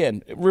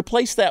 again,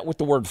 replace that with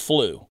the word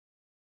flu.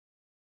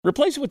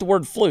 Replace it with the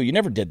word flu. You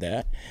never did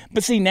that.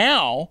 But see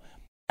now,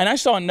 and I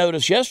saw a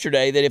notice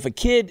yesterday that if a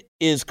kid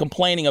is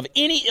complaining of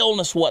any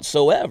illness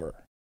whatsoever,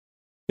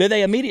 that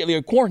they immediately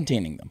are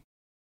quarantining them.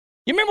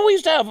 You remember we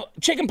used to have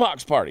chicken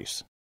pox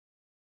parties?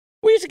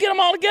 We used to get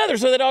them all together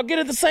so they'd all get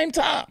it at the same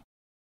time.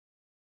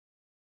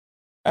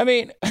 I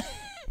mean,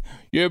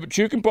 yeah, but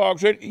chicken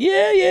pox,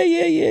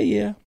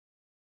 yeah.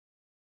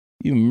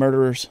 You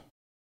murderers.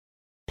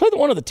 Play the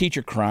one of the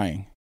teacher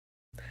crying.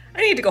 I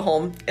need to go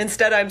home.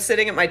 Instead, I'm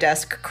sitting at my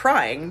desk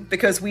crying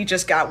because we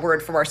just got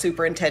word from our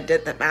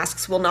superintendent that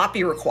masks will not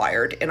be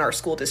required in our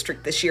school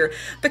district this year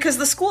because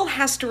the school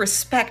has to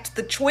respect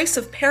the choice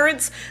of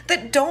parents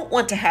that don't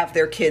want to have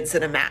their kids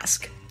in a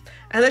mask.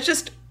 And that's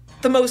just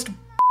the most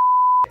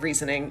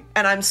reasoning,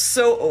 and I'm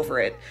so over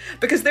it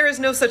because there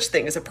is no such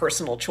thing as a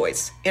personal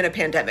choice in a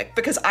pandemic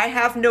because I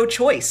have no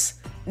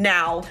choice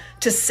now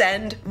to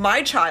send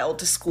my child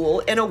to school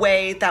in a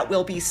way that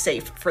will be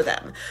safe for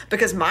them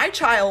because my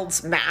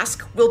child's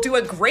mask will do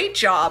a great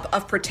job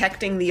of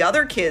protecting the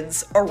other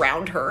kids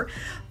around her,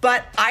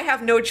 but I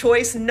have no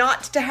choice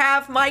not to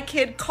have my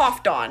kid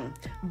coughed on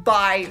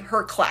by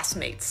her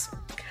classmates.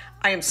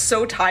 I am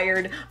so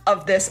tired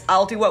of this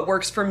I'll do what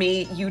works for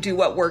me, you do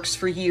what works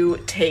for you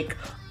take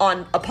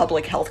on a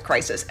public health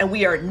crisis. And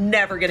we are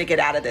never going to get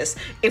out of this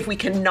if we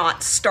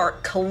cannot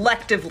start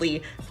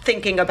collectively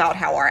thinking about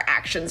how our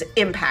actions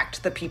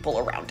impact the people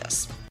around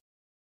us.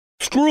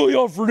 Screw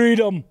your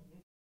freedom.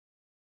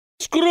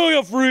 Screw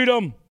your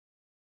freedom.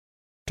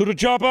 To the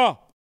chopper.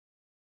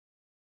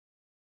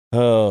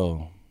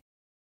 Oh.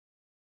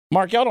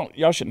 Mark,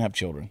 y'all shouldn't have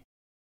children.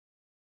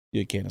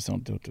 You can't.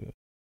 Don't do it.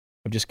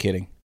 I'm just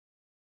kidding.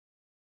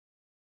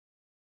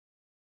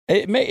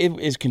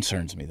 It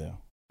concerns me, though.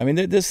 I mean,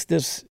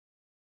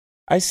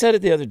 I said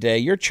it the other day,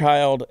 your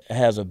child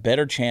has a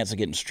better chance of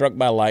getting struck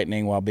by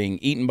lightning while being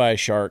eaten by a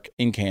shark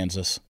in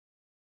Kansas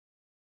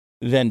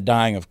than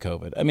dying of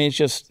COVID. I mean, it's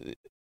just, and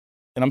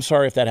I'm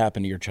sorry if that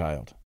happened to your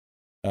child,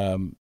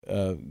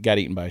 got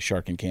eaten by a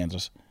shark in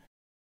Kansas.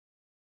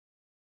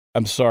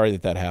 I'm sorry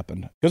that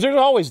happened. Because there's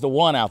always the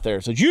one out there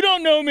that says, you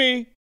don't know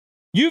me.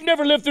 You've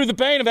never lived through the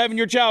pain of having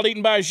your child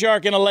eaten by a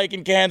shark in a lake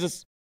in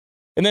Kansas.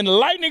 And then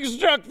lightning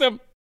struck them.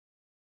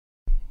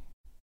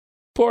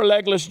 Poor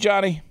legless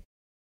Johnny.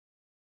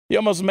 He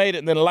almost made it,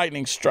 and then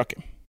lightning struck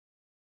him.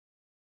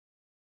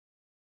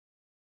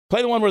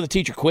 Play the one where the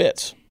teacher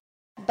quits.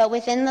 But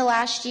within the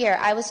last year,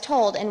 I was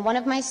told in one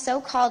of my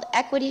so-called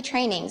equity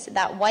trainings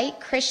that white,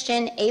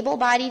 Christian,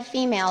 able-bodied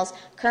females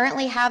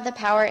currently have the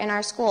power in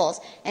our schools,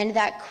 and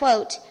that,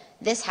 quote,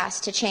 this has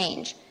to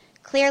change.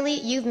 Clearly,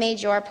 you've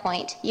made your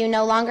point. You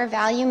no longer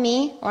value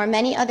me or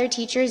many other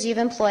teachers you've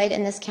employed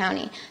in this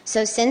county.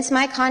 So since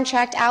my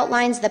contract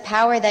outlines the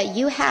power that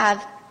you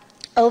have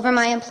over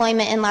my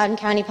employment in Loudoun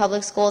County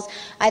Public Schools,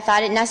 I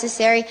thought it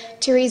necessary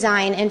to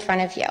resign in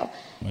front of you.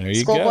 There you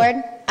School go. board,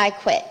 I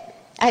quit.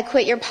 I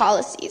quit your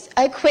policies,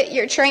 I quit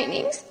your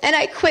trainings, and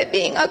I quit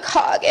being a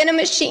cog in a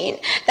machine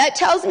that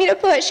tells me to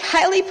push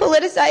highly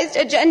politicized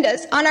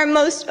agendas on our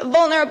most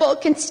vulnerable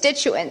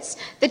constituents,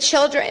 the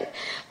children.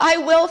 I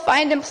will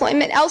find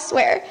employment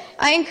elsewhere.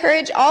 I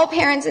encourage all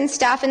parents and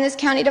staff in this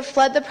county to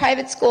flood the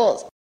private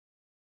schools.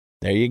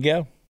 There you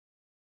go.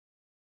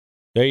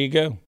 There you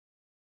go.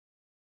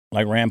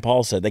 Like Rand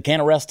Paul said, they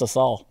can't arrest us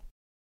all.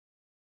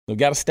 We've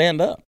got to stand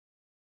up.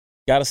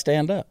 Got to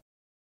stand up.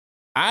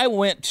 I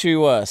went to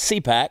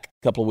CPAC a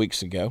couple of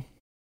weeks ago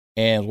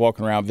and was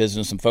walking around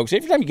visiting some folks.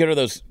 Every time you go to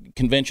those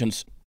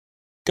conventions,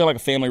 kind of like a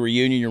family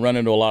reunion, you run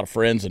into a lot of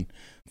friends and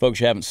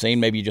folks you haven't seen.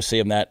 Maybe you just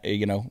see them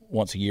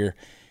once a year.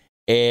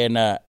 And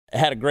I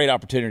had a great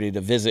opportunity to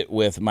visit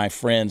with my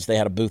friends. They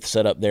had a booth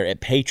set up there at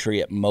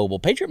Patriot Mobile.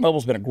 Patriot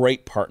Mobile's been a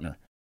great partner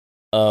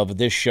of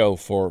this show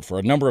for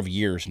a number of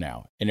years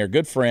now. And they're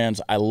good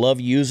friends. I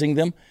love using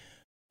them.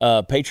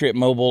 Patriot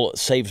Mobile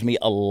saves me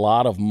a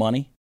lot of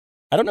money.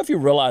 I don't know if you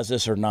realize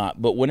this or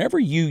not, but whenever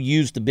you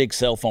use the big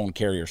cell phone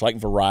carriers like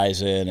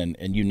Verizon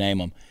and you name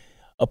them,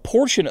 a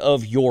portion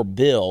of your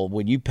bill,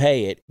 when you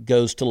pay it,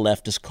 goes to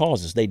leftist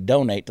causes. They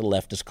donate to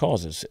leftist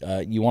causes.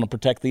 You want to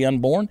protect the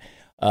unborn?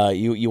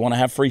 You want to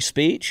have free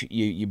speech?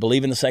 You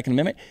believe in the Second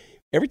Amendment?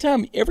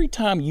 Every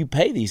time you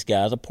pay these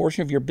guys, a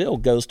portion of your bill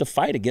goes to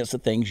fight against the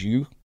things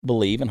you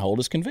believe and hold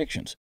as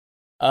convictions.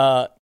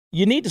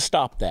 You need to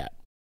stop that,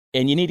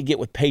 and you need to get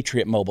with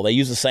Patriot Mobile. They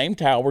use the same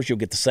towers. You'll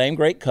get the same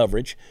great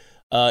coverage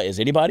as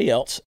anybody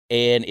else,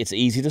 and it's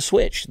easy to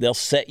switch. They'll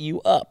set you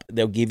up.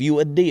 They'll give you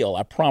a deal.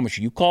 I promise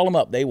you. You call them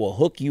up. They will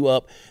hook you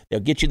up. They'll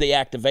get you the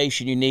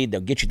activation you need. They'll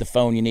get you the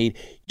phone you need.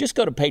 Just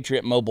go to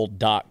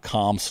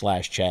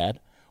patriotmobile.com/Chad,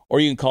 or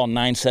you can call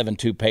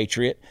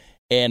 972-PATRIOT.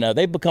 And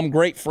they've become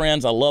great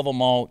friends. I love them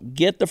all.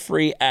 Get the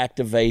free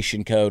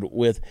activation code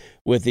with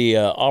the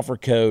offer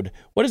code.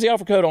 What is the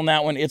offer code on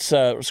that one? It's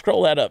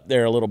scroll that up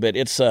there a little bit.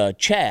 It's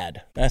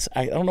Chad.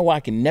 I don't know why I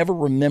can never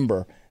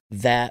remember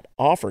that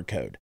offer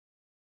code.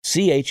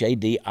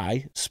 CHAD,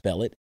 I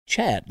spell it,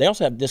 Chad. They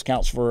also have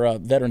discounts for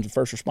veterans and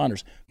first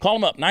responders. Call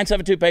them up,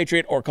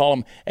 972-PATRIOT, or call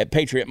them at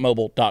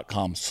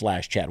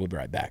patriotmobile.com/Chad. We'll be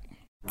right back.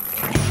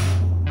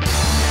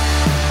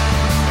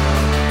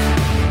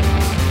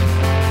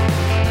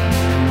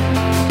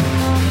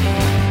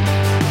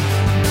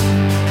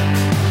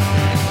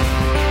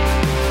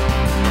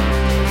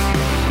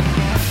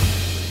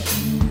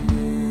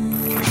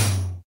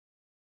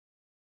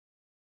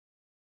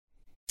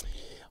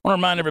 I want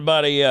to remind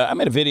everybody, I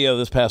made a video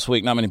this past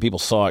week. Not many people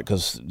saw it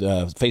because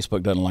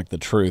Facebook doesn't like the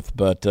truth.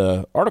 But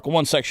Article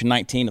 1, Section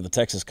 19 of the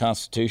Texas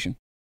Constitution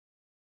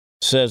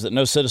says that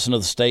no citizen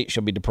of the state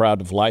shall be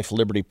deprived of life,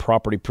 liberty,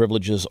 property,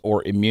 privileges,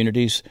 or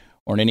immunities,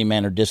 or in any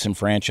manner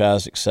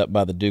disenfranchised except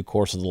by the due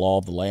course of the law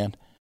of the land.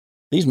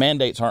 These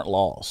mandates aren't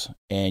laws,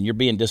 and you're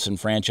being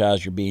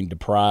disenfranchised. You're being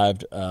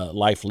deprived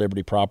life,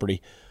 liberty,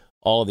 property,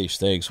 all of these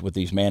things with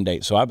these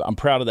mandates. So I'm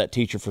proud of that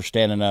teacher for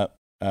standing up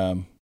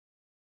and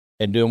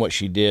doing what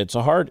she did. It's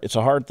a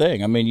hard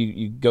thing. I mean,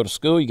 you go to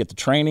school, you get the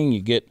training,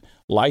 you get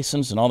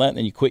licensed and all that, and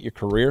then you quit your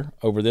career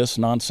over this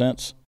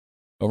nonsense,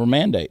 over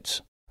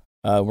mandates.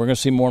 We're going to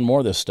see more and more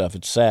of this stuff.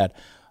 It's sad.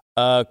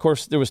 Of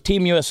course, there was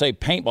Team USA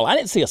paintball. I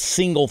didn't see a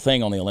single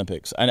thing on the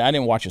Olympics. I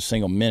didn't watch a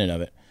single minute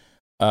of it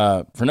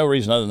for no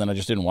reason other than I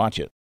just didn't watch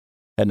it.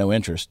 Had no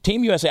interest.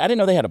 Team USA, I didn't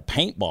know they had a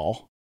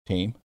paintball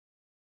team,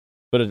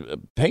 but a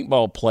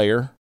paintball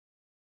player,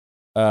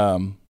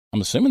 I'm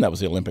assuming that was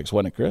the Olympics,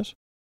 wasn't it, Chris?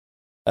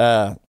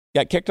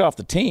 Got kicked off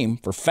the team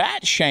for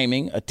fat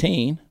shaming a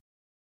teen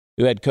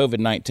who had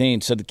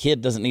COVID-19. Said the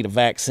kid doesn't need a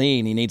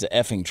vaccine. He needs an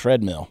effing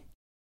treadmill.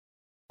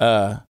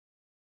 I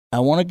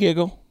want to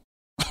giggle.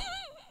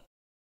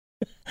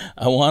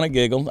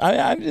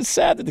 I'm just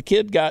sad that the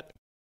kid got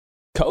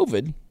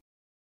COVID,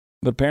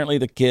 but apparently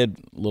the kid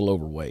a little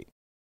overweight.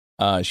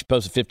 She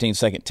posted a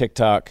 15-second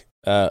TikTok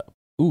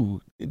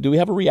Ooh, do we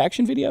have a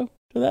reaction video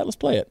to that? Let's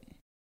play it.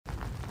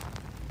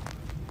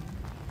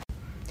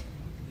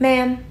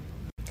 Ma'am,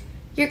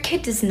 your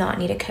kid does not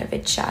need a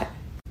COVID shot.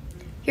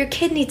 Your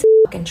kid needs a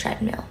fucking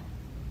treadmill.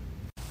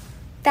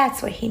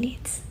 That's what he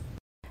needs.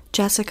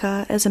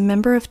 Jessica, as a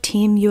member of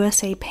Team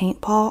USA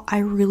Paintball, I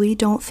really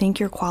don't think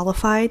you're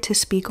qualified to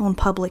speak on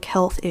public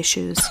health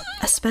issues,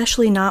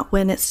 especially not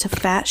when it's to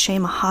fat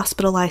shame a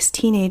hospitalized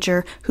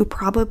teenager who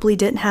probably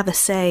didn't have a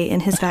say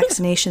in his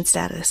vaccination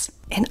status.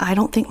 And I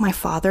don't think my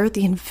father,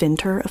 the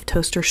inventor of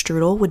toaster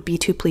strudel, would be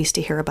too pleased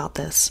to hear about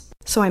this.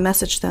 So I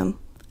messaged them,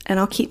 and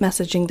I'll keep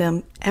messaging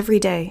them every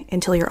day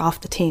until you're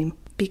off the team,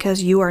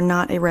 because you are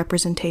not a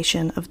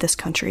representation of this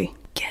country.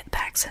 Get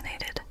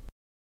vaccinated.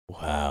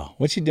 Wow.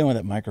 What's she doing with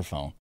that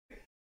microphone?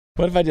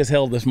 What if I just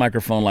held this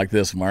microphone like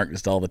this, Mark,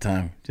 just all the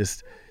time?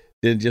 Just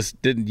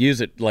didn't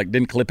use it, like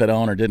didn't clip it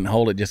on or didn't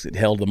hold it, just it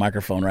held the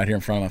microphone right here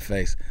in front of my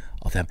face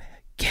all the time.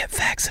 Get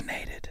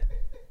vaccinated.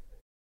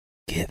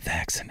 Get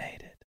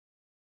vaccinated.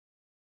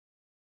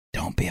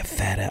 Don't be a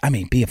fat ass. I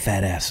mean, be a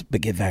fat ass,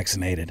 but get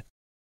vaccinated.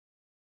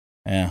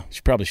 Yeah,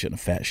 she probably shouldn't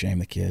have fat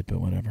shamed the kid,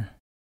 but whatever.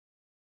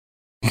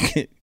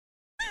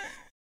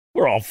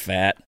 We're all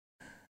fat.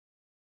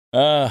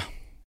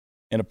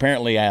 And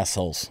apparently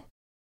assholes.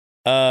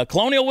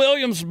 Colonial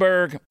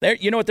Williamsburg,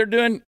 you know what they're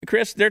doing,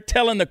 Chris? They're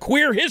telling the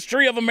queer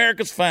history of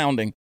America's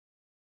founding.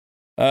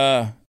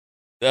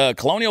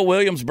 Colonial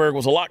Williamsburg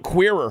was a lot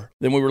queerer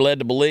than we were led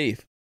to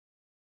believe.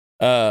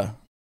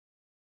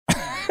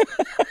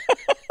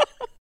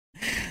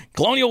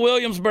 Colonial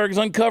Williamsburg is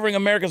uncovering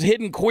America's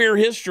hidden queer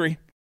history.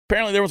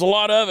 Apparently there was a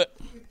lot of it.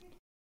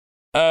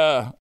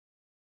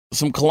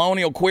 Some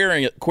colonial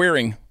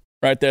queering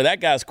right there. That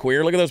guy's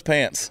queer. Look at those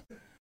pants.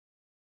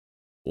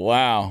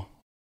 Wow.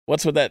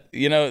 What's with that?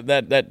 You know,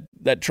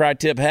 that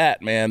tri-tip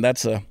hat, man.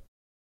 That's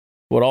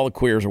what all the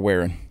queers are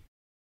wearing.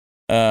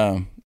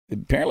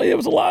 Apparently there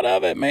was a lot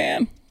of it,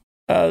 man.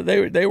 Some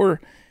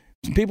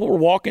people were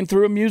walking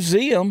through a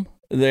museum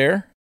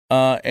there,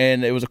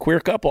 and it was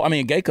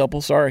a gay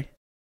couple, sorry.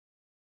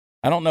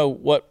 I don't know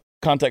what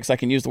context I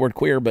can use the word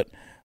queer, but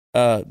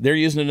they're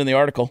using it in the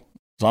article,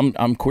 so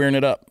I'm queering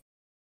it up.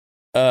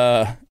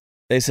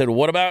 They said,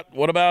 what about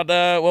what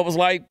was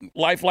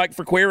life like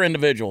for queer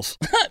individuals?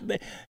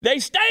 They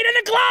stayed in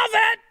the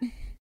closet.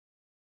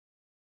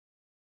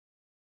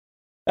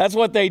 That's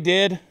what they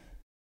did.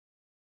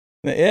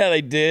 Yeah,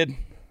 they did.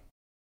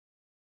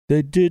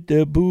 They did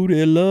their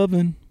booty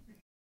loving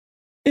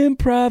in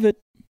private.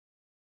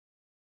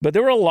 But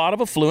there were a lot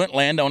of affluent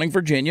landowning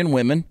Virginian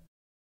women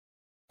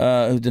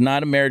who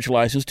denied a marriage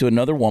license to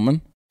another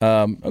woman.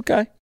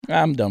 Okay,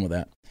 I'm done with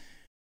that.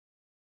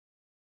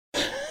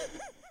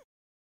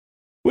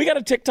 We got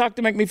a TikTok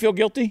to make me feel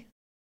guilty.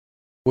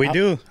 We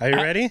do. Are you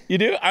ready? You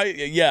do?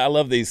 Yeah, I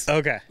love these.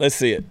 Okay. Let's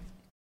see it.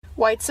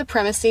 White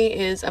supremacy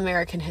is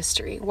American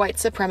history. White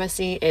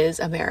supremacy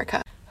is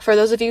America. For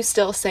those of you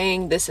still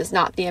saying this is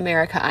not the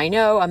America I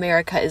know,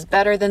 America is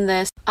better than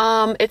this,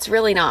 it's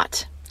really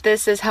not.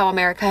 This is how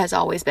America has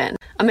always been.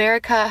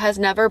 America has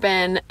never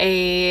been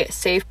a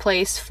safe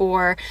place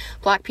for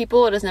Black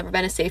people. It has never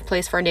been a safe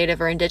place for Native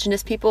or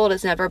Indigenous people. It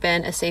has never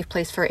been a safe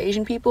place for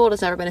Asian people. It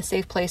has never been a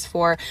safe place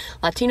for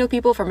Latino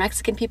people, for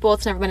Mexican people.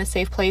 It's never been a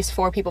safe place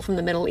for people from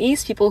the Middle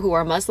East, people who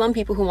are Muslim,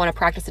 people who want to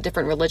practice a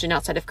different religion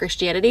outside of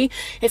Christianity.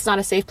 It's not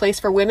a safe place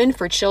for women,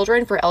 for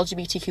children, for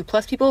LGBTQ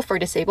plus people, for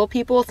disabled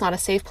people. It's not a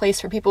safe place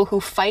for people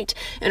who fight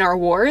in our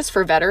wars,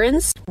 for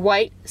veterans.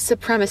 White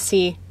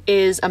supremacy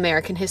is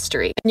American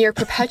history. And you're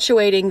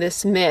perpetuating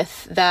this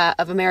myth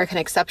of American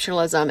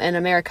exceptionalism and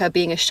America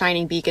being a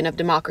shining beacon of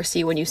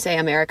democracy when you say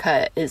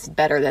America is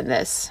better than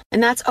this.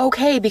 And that's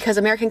okay, because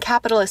American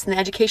capitalists and the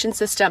education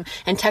system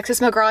and Texas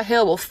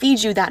McGraw-Hill will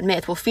feed you that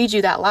myth, will feed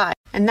you that lie.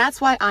 And that's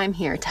why I'm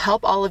here, to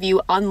help all of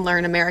you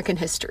unlearn American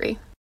history.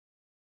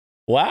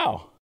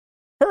 Wow.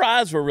 Her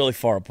eyes were really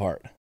far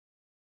apart.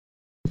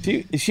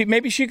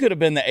 Maybe she could have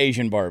been the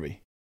Asian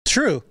Barbie.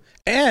 True.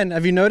 And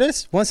have you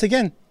noticed, once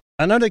again,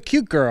 another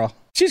cute girl.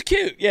 She's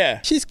cute, yeah.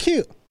 She's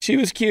cute. She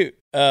was cute.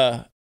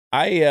 I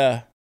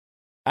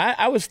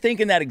was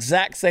thinking that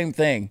exact same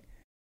thing.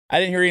 I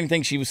didn't hear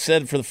anything she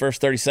said for the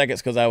first 30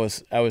 seconds because I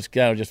was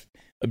kind of just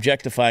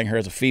objectifying her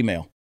as a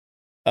female.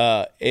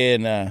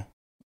 And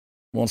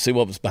want to see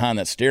what was behind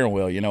that steering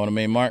wheel. You know what I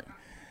mean, Mark?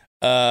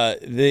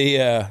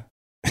 It's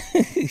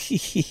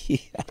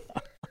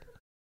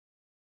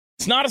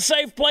not a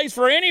safe place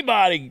for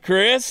anybody,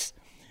 Chris.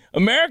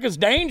 America's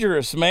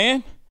dangerous,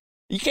 man.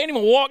 You can't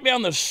even walk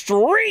down the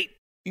street.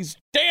 These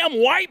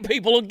damn white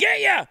people will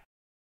get you.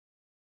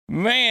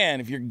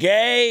 Man, if you're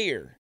gay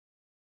or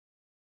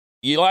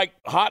you like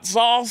hot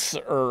sauce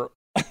or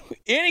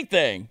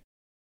anything,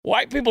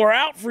 white people are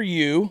out for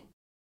you.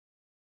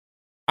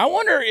 I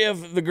wonder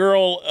if the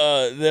girl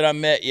that I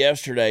met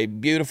yesterday,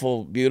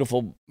 beautiful,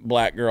 beautiful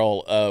black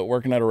girl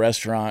working at a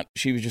restaurant,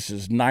 she was just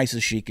as nice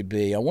as she could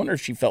be. I wonder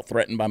if she felt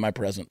threatened by my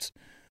presence.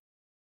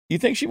 You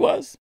think she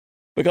was?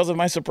 Because of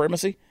my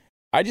supremacy?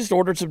 I just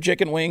ordered some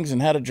chicken wings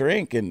and had a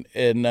drink, and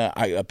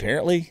I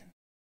apparently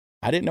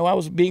I didn't know I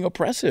was being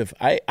oppressive.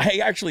 I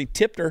actually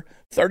tipped her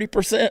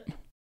 30%.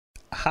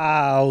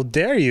 How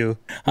dare you?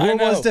 What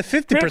was the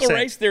 50%? Critical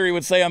race theory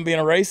would say I'm being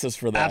a racist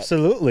for that.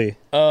 Absolutely.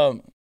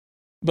 But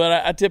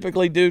I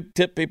typically do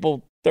tip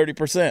people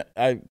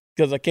 30%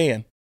 because I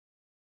can.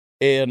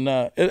 And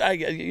I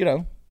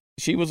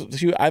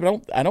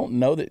don't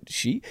know that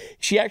she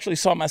actually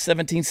saw my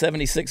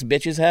 1776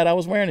 bitches hat I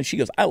was wearing, and she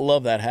goes, "I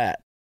love that hat."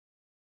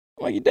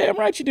 I'm like, "You damn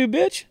right you do,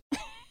 bitch."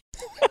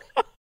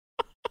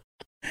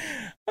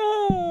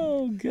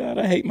 Oh God,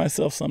 I hate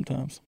myself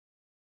sometimes.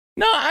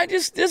 No,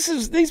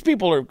 these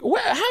people are,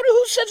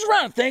 who sits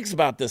around and thinks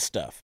about this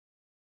stuff?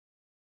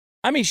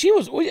 I mean,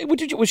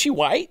 was she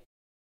white?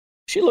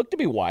 She looked to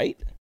be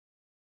white.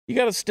 You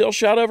got a still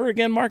shot of her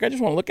again, Mark? I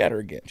just want to look at her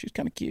again. She's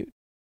kind of cute.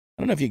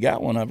 I don't know if you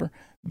got one of her.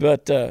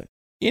 But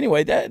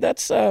anyway,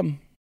 that's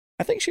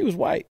I think she was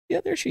white.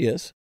 Yeah, there she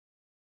is.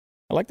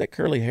 I like that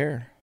curly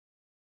hair.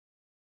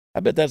 I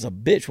bet that's a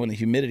bitch when the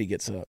humidity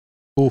gets up.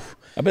 Oof.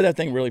 I bet that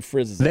thing really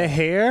frizzes The out.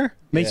 hair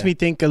makes me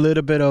think a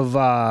little bit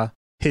of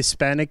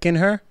Hispanic in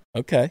her.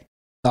 Okay.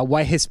 A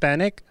white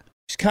Hispanic.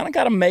 She's kind of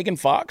got a Megan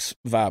Fox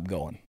vibe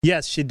going.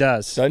 Yes, she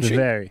does. Doesn't she?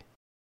 Very.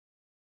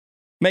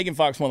 Megan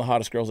Fox, one of the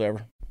hottest girls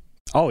ever.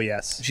 Oh,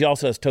 yes. She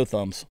also has toe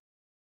thumbs.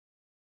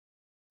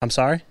 I'm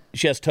sorry?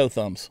 She has toe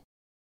thumbs.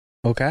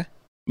 Okay.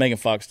 Megan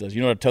Fox does.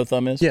 You know what a toe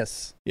thumb is?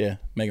 Yes. Yeah,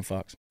 Megan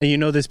Fox. And you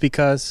know this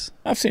because?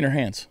 I've seen her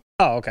hands.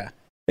 Oh, okay.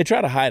 They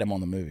try to hide them on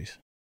the movies.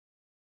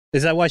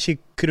 Is that why she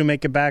couldn't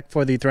make it back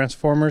for the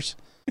Transformers?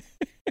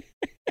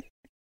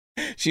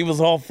 She was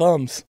all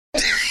thumbs.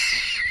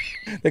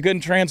 They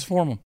couldn't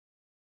transform them.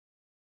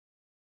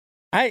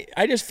 I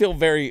just feel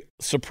very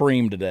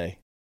supreme today.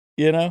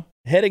 You know?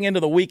 Heading into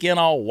the weekend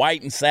all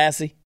white and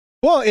sassy.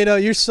 Well,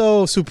 you're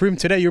so supreme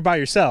today, you're by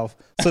yourself.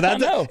 So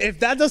if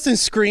that doesn't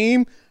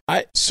scream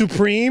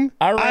supreme,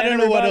 I don't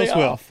know what else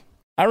will.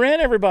 I ran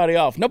everybody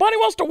off. Nobody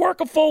wants to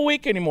work a full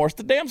week anymore. It's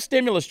the damn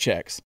stimulus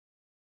checks.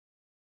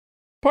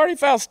 Party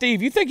foul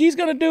Steve, you think he's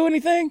going to do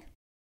anything?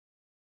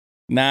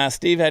 Nah,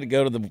 Steve had to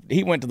go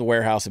he went to the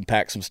warehouse and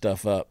packed some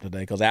stuff up today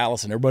because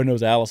Allison, everybody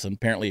knows Allison,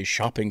 apparently is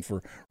shopping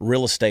for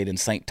real estate in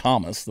St.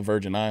 Thomas, the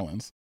Virgin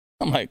Islands.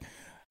 I'm like,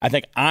 I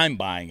think I'm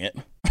buying it.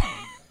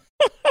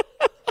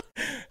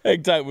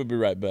 Hang tight, we'll be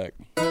right back.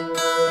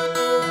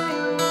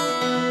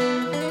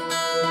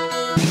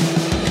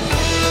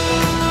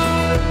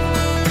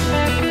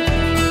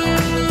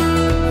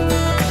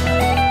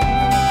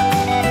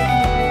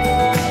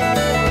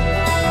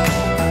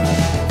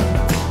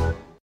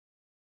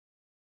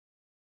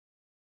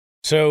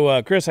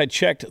 So, Chris, I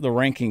checked the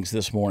rankings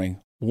this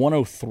morning.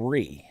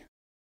 103.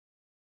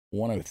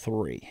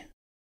 103.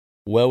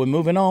 Well, we're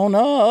moving on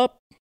up.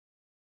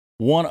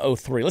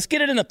 103. Let's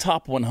get it in the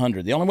top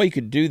 100. The only way you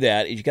could do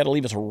that is you got to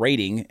leave us a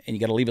rating and you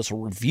got to leave us a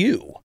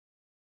review.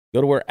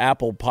 Go to where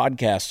Apple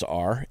Podcasts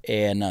are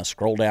and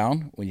scroll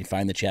down when you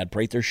find the Chad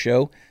Prather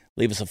Show.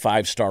 Leave us a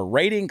 5-star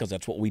rating because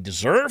that's what we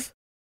deserve.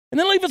 And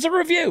then leave us a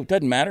review.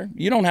 Doesn't matter.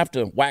 You don't have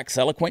to wax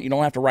eloquent. You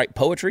don't have to write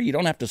poetry. You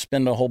don't have to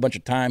spend a whole bunch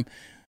of time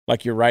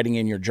like you're writing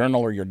in your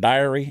journal or your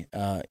diary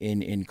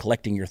in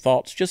collecting your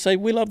thoughts. Just say,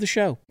 we love the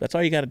show. That's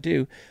all you got to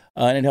do.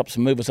 And it helps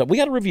move us up. We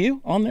got a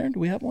review on there. Do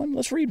we have one?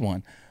 Let's read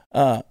one.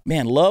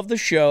 Man, love the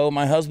show.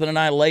 My husband and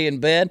I lay in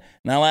bed,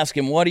 and I'll ask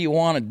him, what do you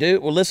want to do?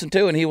 We'll listen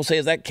to, and he will say,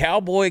 is that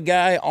cowboy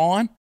guy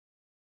on?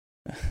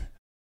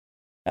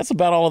 That's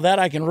about all of that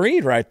I can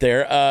read right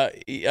there.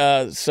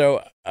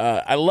 So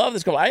I love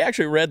this. I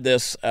actually read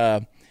this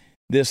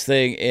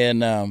thing,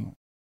 and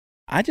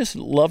I just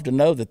love to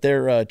know that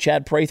they're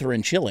Chad Prather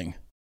and chilling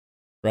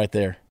right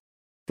there.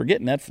 Forget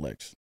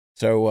Netflix.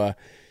 So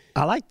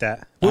I like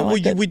that.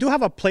 that. We do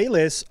have a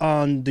playlist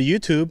on the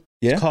YouTube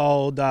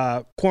called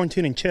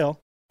Quarantine and Chill.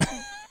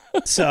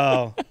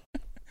 So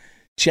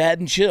Chad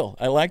and Chill.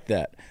 I like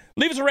that.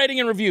 Leave us a rating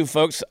and review,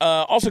 folks.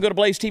 Also go to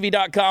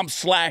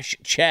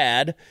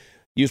blazetv.com/Chad.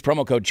 Use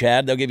promo code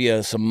Chad. They'll give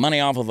you some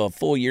money off of a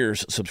full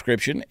year's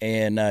subscription,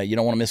 and you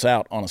don't want to miss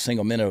out on a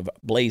single minute of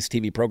Blaze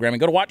TV programming.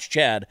 Go to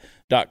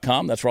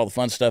watchchad.com. That's where all the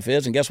fun stuff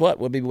is. And guess what?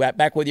 We'll be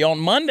back with you on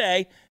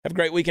Monday. Have a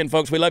great weekend,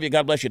 folks. We love you.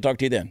 God bless you. Talk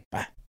to you then.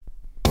 Bye.